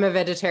because I'm a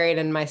vegetarian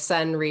and my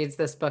son reads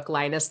this book,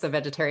 Linus the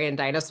Vegetarian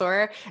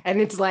Dinosaur.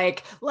 And it's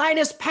like,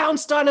 Linus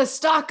pounced on a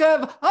stalk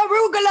of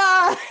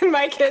arugula. And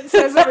my kid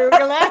says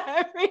arugula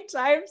every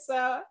time.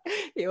 So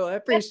you will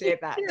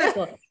appreciate that.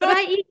 But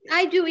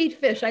I do eat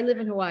fish. I live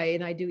in Hawaii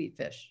and I do eat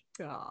fish.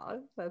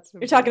 Oh, that's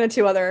You're talking to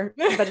 2 other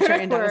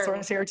vegetarian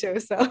dinosaurs here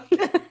too. So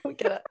we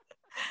get it.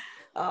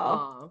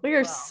 We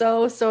are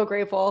so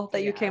grateful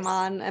that you came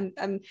on.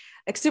 I'm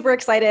like super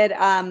excited.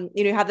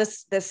 You have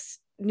this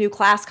new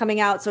class coming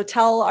out. So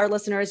tell our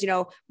listeners,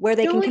 where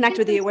they can connect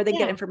with you, where they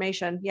get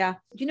information. Yeah.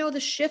 Do you know the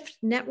Shift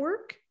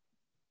Network?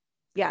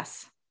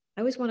 Yes.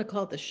 I always want to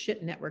call it the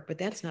Shit Network, but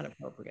that's not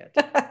appropriate.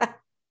 So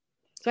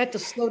I have to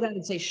slow down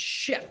and say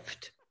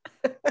Shift.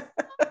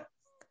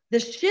 The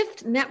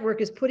Shift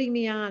Network is putting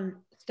me on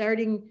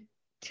starting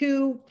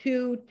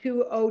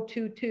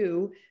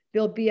 2/2/2022.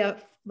 There'll be I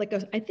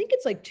think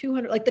it's like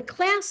 200, like the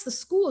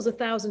school is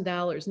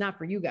 $1,000, not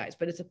for you guys,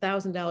 but it's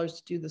 $1,000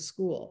 to do the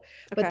school.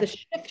 Okay. But the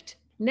Shift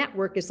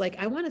Network is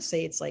I want to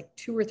say it's like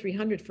 200 or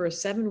 300 for a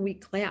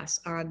 7-week class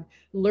on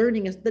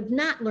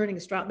not learning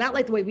astrology, not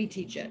like the way we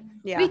teach it.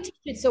 Yeah. We teach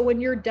it. So when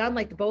you're done,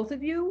 like both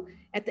of you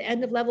at the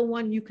end of level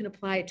 1, you can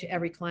apply it to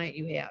every client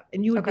you have.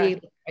 And you would be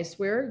able, I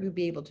swear you'd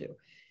be able to.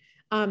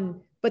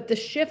 But the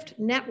Shift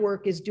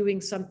Network is doing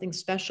something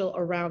special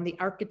around the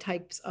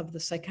archetypes of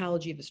the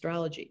psychology of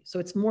astrology. So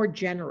it's more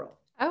general.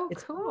 Oh,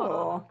 it's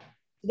cool.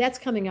 That's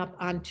coming up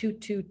on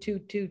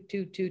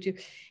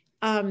 2/2/22/22.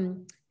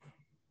 And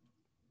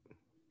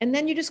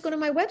then you just go to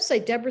my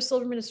website, Debra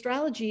Silverman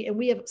Astrology,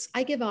 and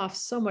I give off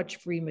so much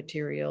free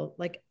material.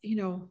 I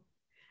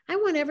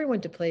want everyone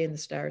to play in the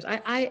stars.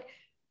 I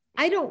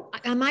don't,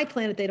 on my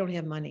planet, they don't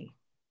have money.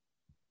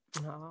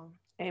 Oh,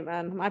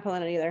 amen. My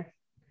planet either.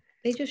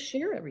 They just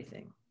share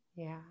everything.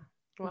 Yeah.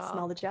 Well,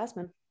 smell the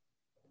jasmine.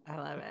 I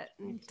love it.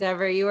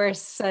 Debra, you are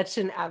such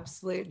an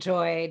absolute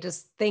joy.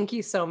 Just thank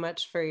you so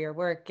much for your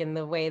work and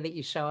the way that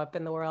you show up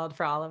in the world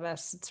for all of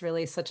us. It's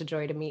really such a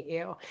joy to meet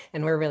you.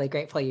 And we're really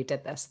grateful you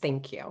did this.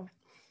 Thank you.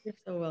 You're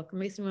so welcome.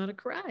 Makes me want to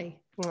cry.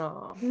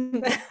 Oh,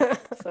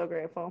 so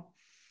grateful.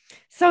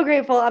 So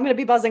grateful. I'm going to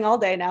be buzzing all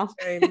day now.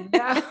 Okay.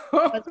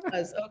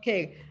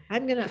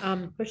 I'm going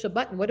to push the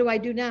button. What do I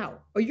do now?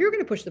 Or you're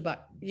going to push the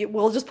button.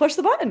 We'll just push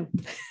the button.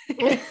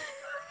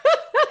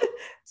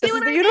 This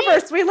is the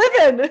universe we live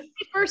in.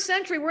 21st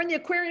century. We're in the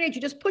Aquarian age.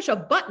 You just push a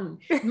button.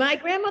 My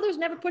grandmother's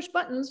never pushed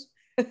buttons.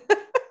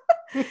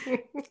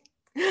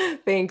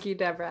 Thank you,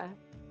 Debra.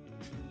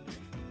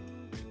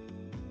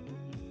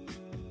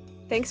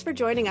 Thanks for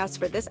joining us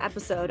for this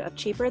episode of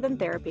Cheaper Than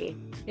Therapy.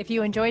 If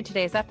you enjoyed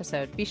today's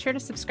episode, be sure to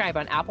subscribe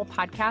on Apple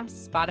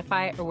Podcasts,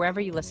 Spotify, or wherever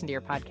you listen to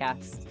your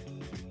podcasts.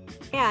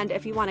 And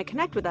if you want to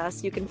connect with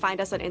us, you can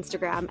find us on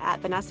Instagram at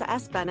Vanessa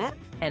S. Bennett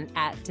and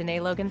at Danae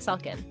Logan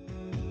Selkin.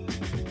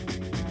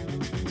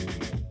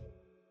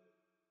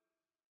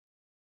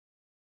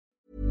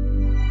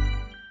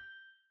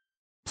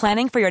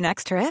 Planning for your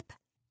next trip?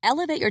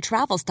 Elevate your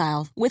travel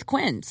style with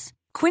Quince.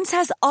 Quince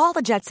has all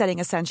the jet-setting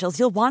essentials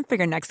you'll want for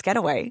your next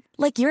getaway,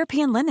 like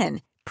European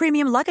linen,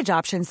 premium luggage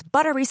options,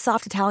 buttery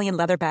soft Italian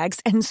leather bags,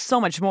 and so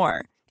much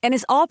more. And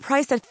is all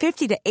priced at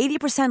 50 to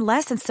 80%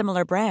 less than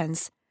similar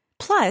brands.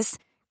 Plus,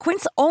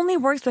 Quince only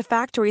works with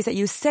factories that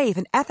use safe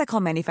and ethical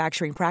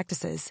manufacturing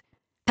practices.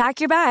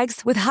 Pack your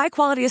bags with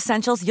high-quality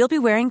essentials you'll be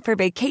wearing for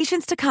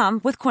vacations to come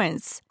with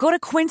Quince. Go to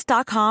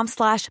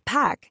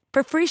quince.com/pack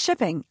for free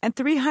shipping and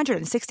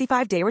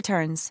 365-day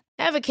returns.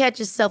 Ever catch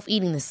yourself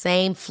eating the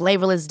same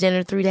flavorless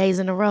dinner 3 days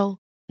in a row?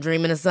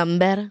 Dreaming of something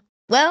better?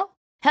 Well,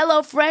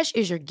 HelloFresh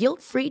is your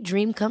guilt-free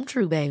dream come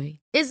true,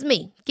 baby. It's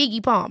me,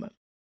 Keke Palmer.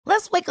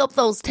 Let's wake up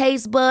those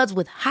taste buds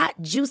with hot,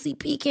 juicy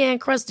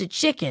pecan-crusted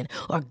chicken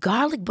or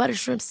garlic butter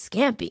shrimp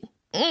scampi.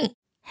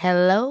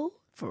 Hello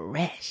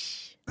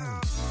Fresh.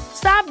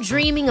 Stop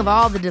dreaming of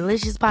all the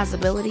delicious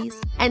possibilities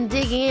and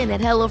dig in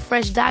at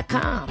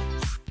HelloFresh.com.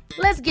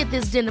 Let's get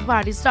this dinner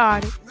party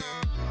started.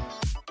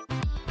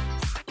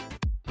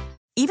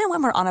 Even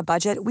when we're on a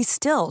budget, we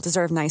still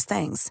deserve nice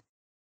things.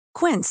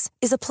 Quince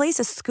is a place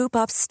to scoop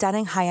up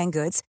stunning high-end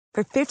goods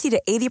for 50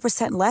 to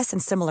 80% less than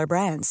similar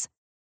brands.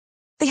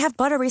 They have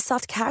buttery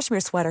soft cashmere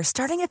sweaters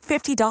starting at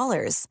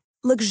 $50,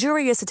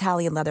 luxurious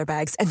Italian leather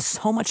bags, and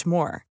so much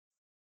more.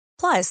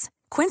 Plus,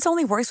 Quince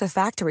only works with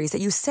factories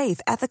that use safe,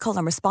 ethical,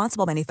 and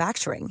responsible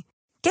manufacturing.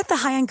 Get the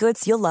high-end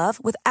goods you'll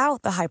love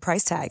without the high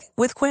price tag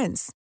with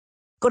Quince.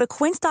 Go to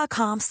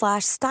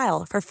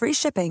quince.com/style for free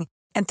shipping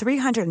and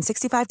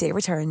 365-day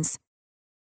returns.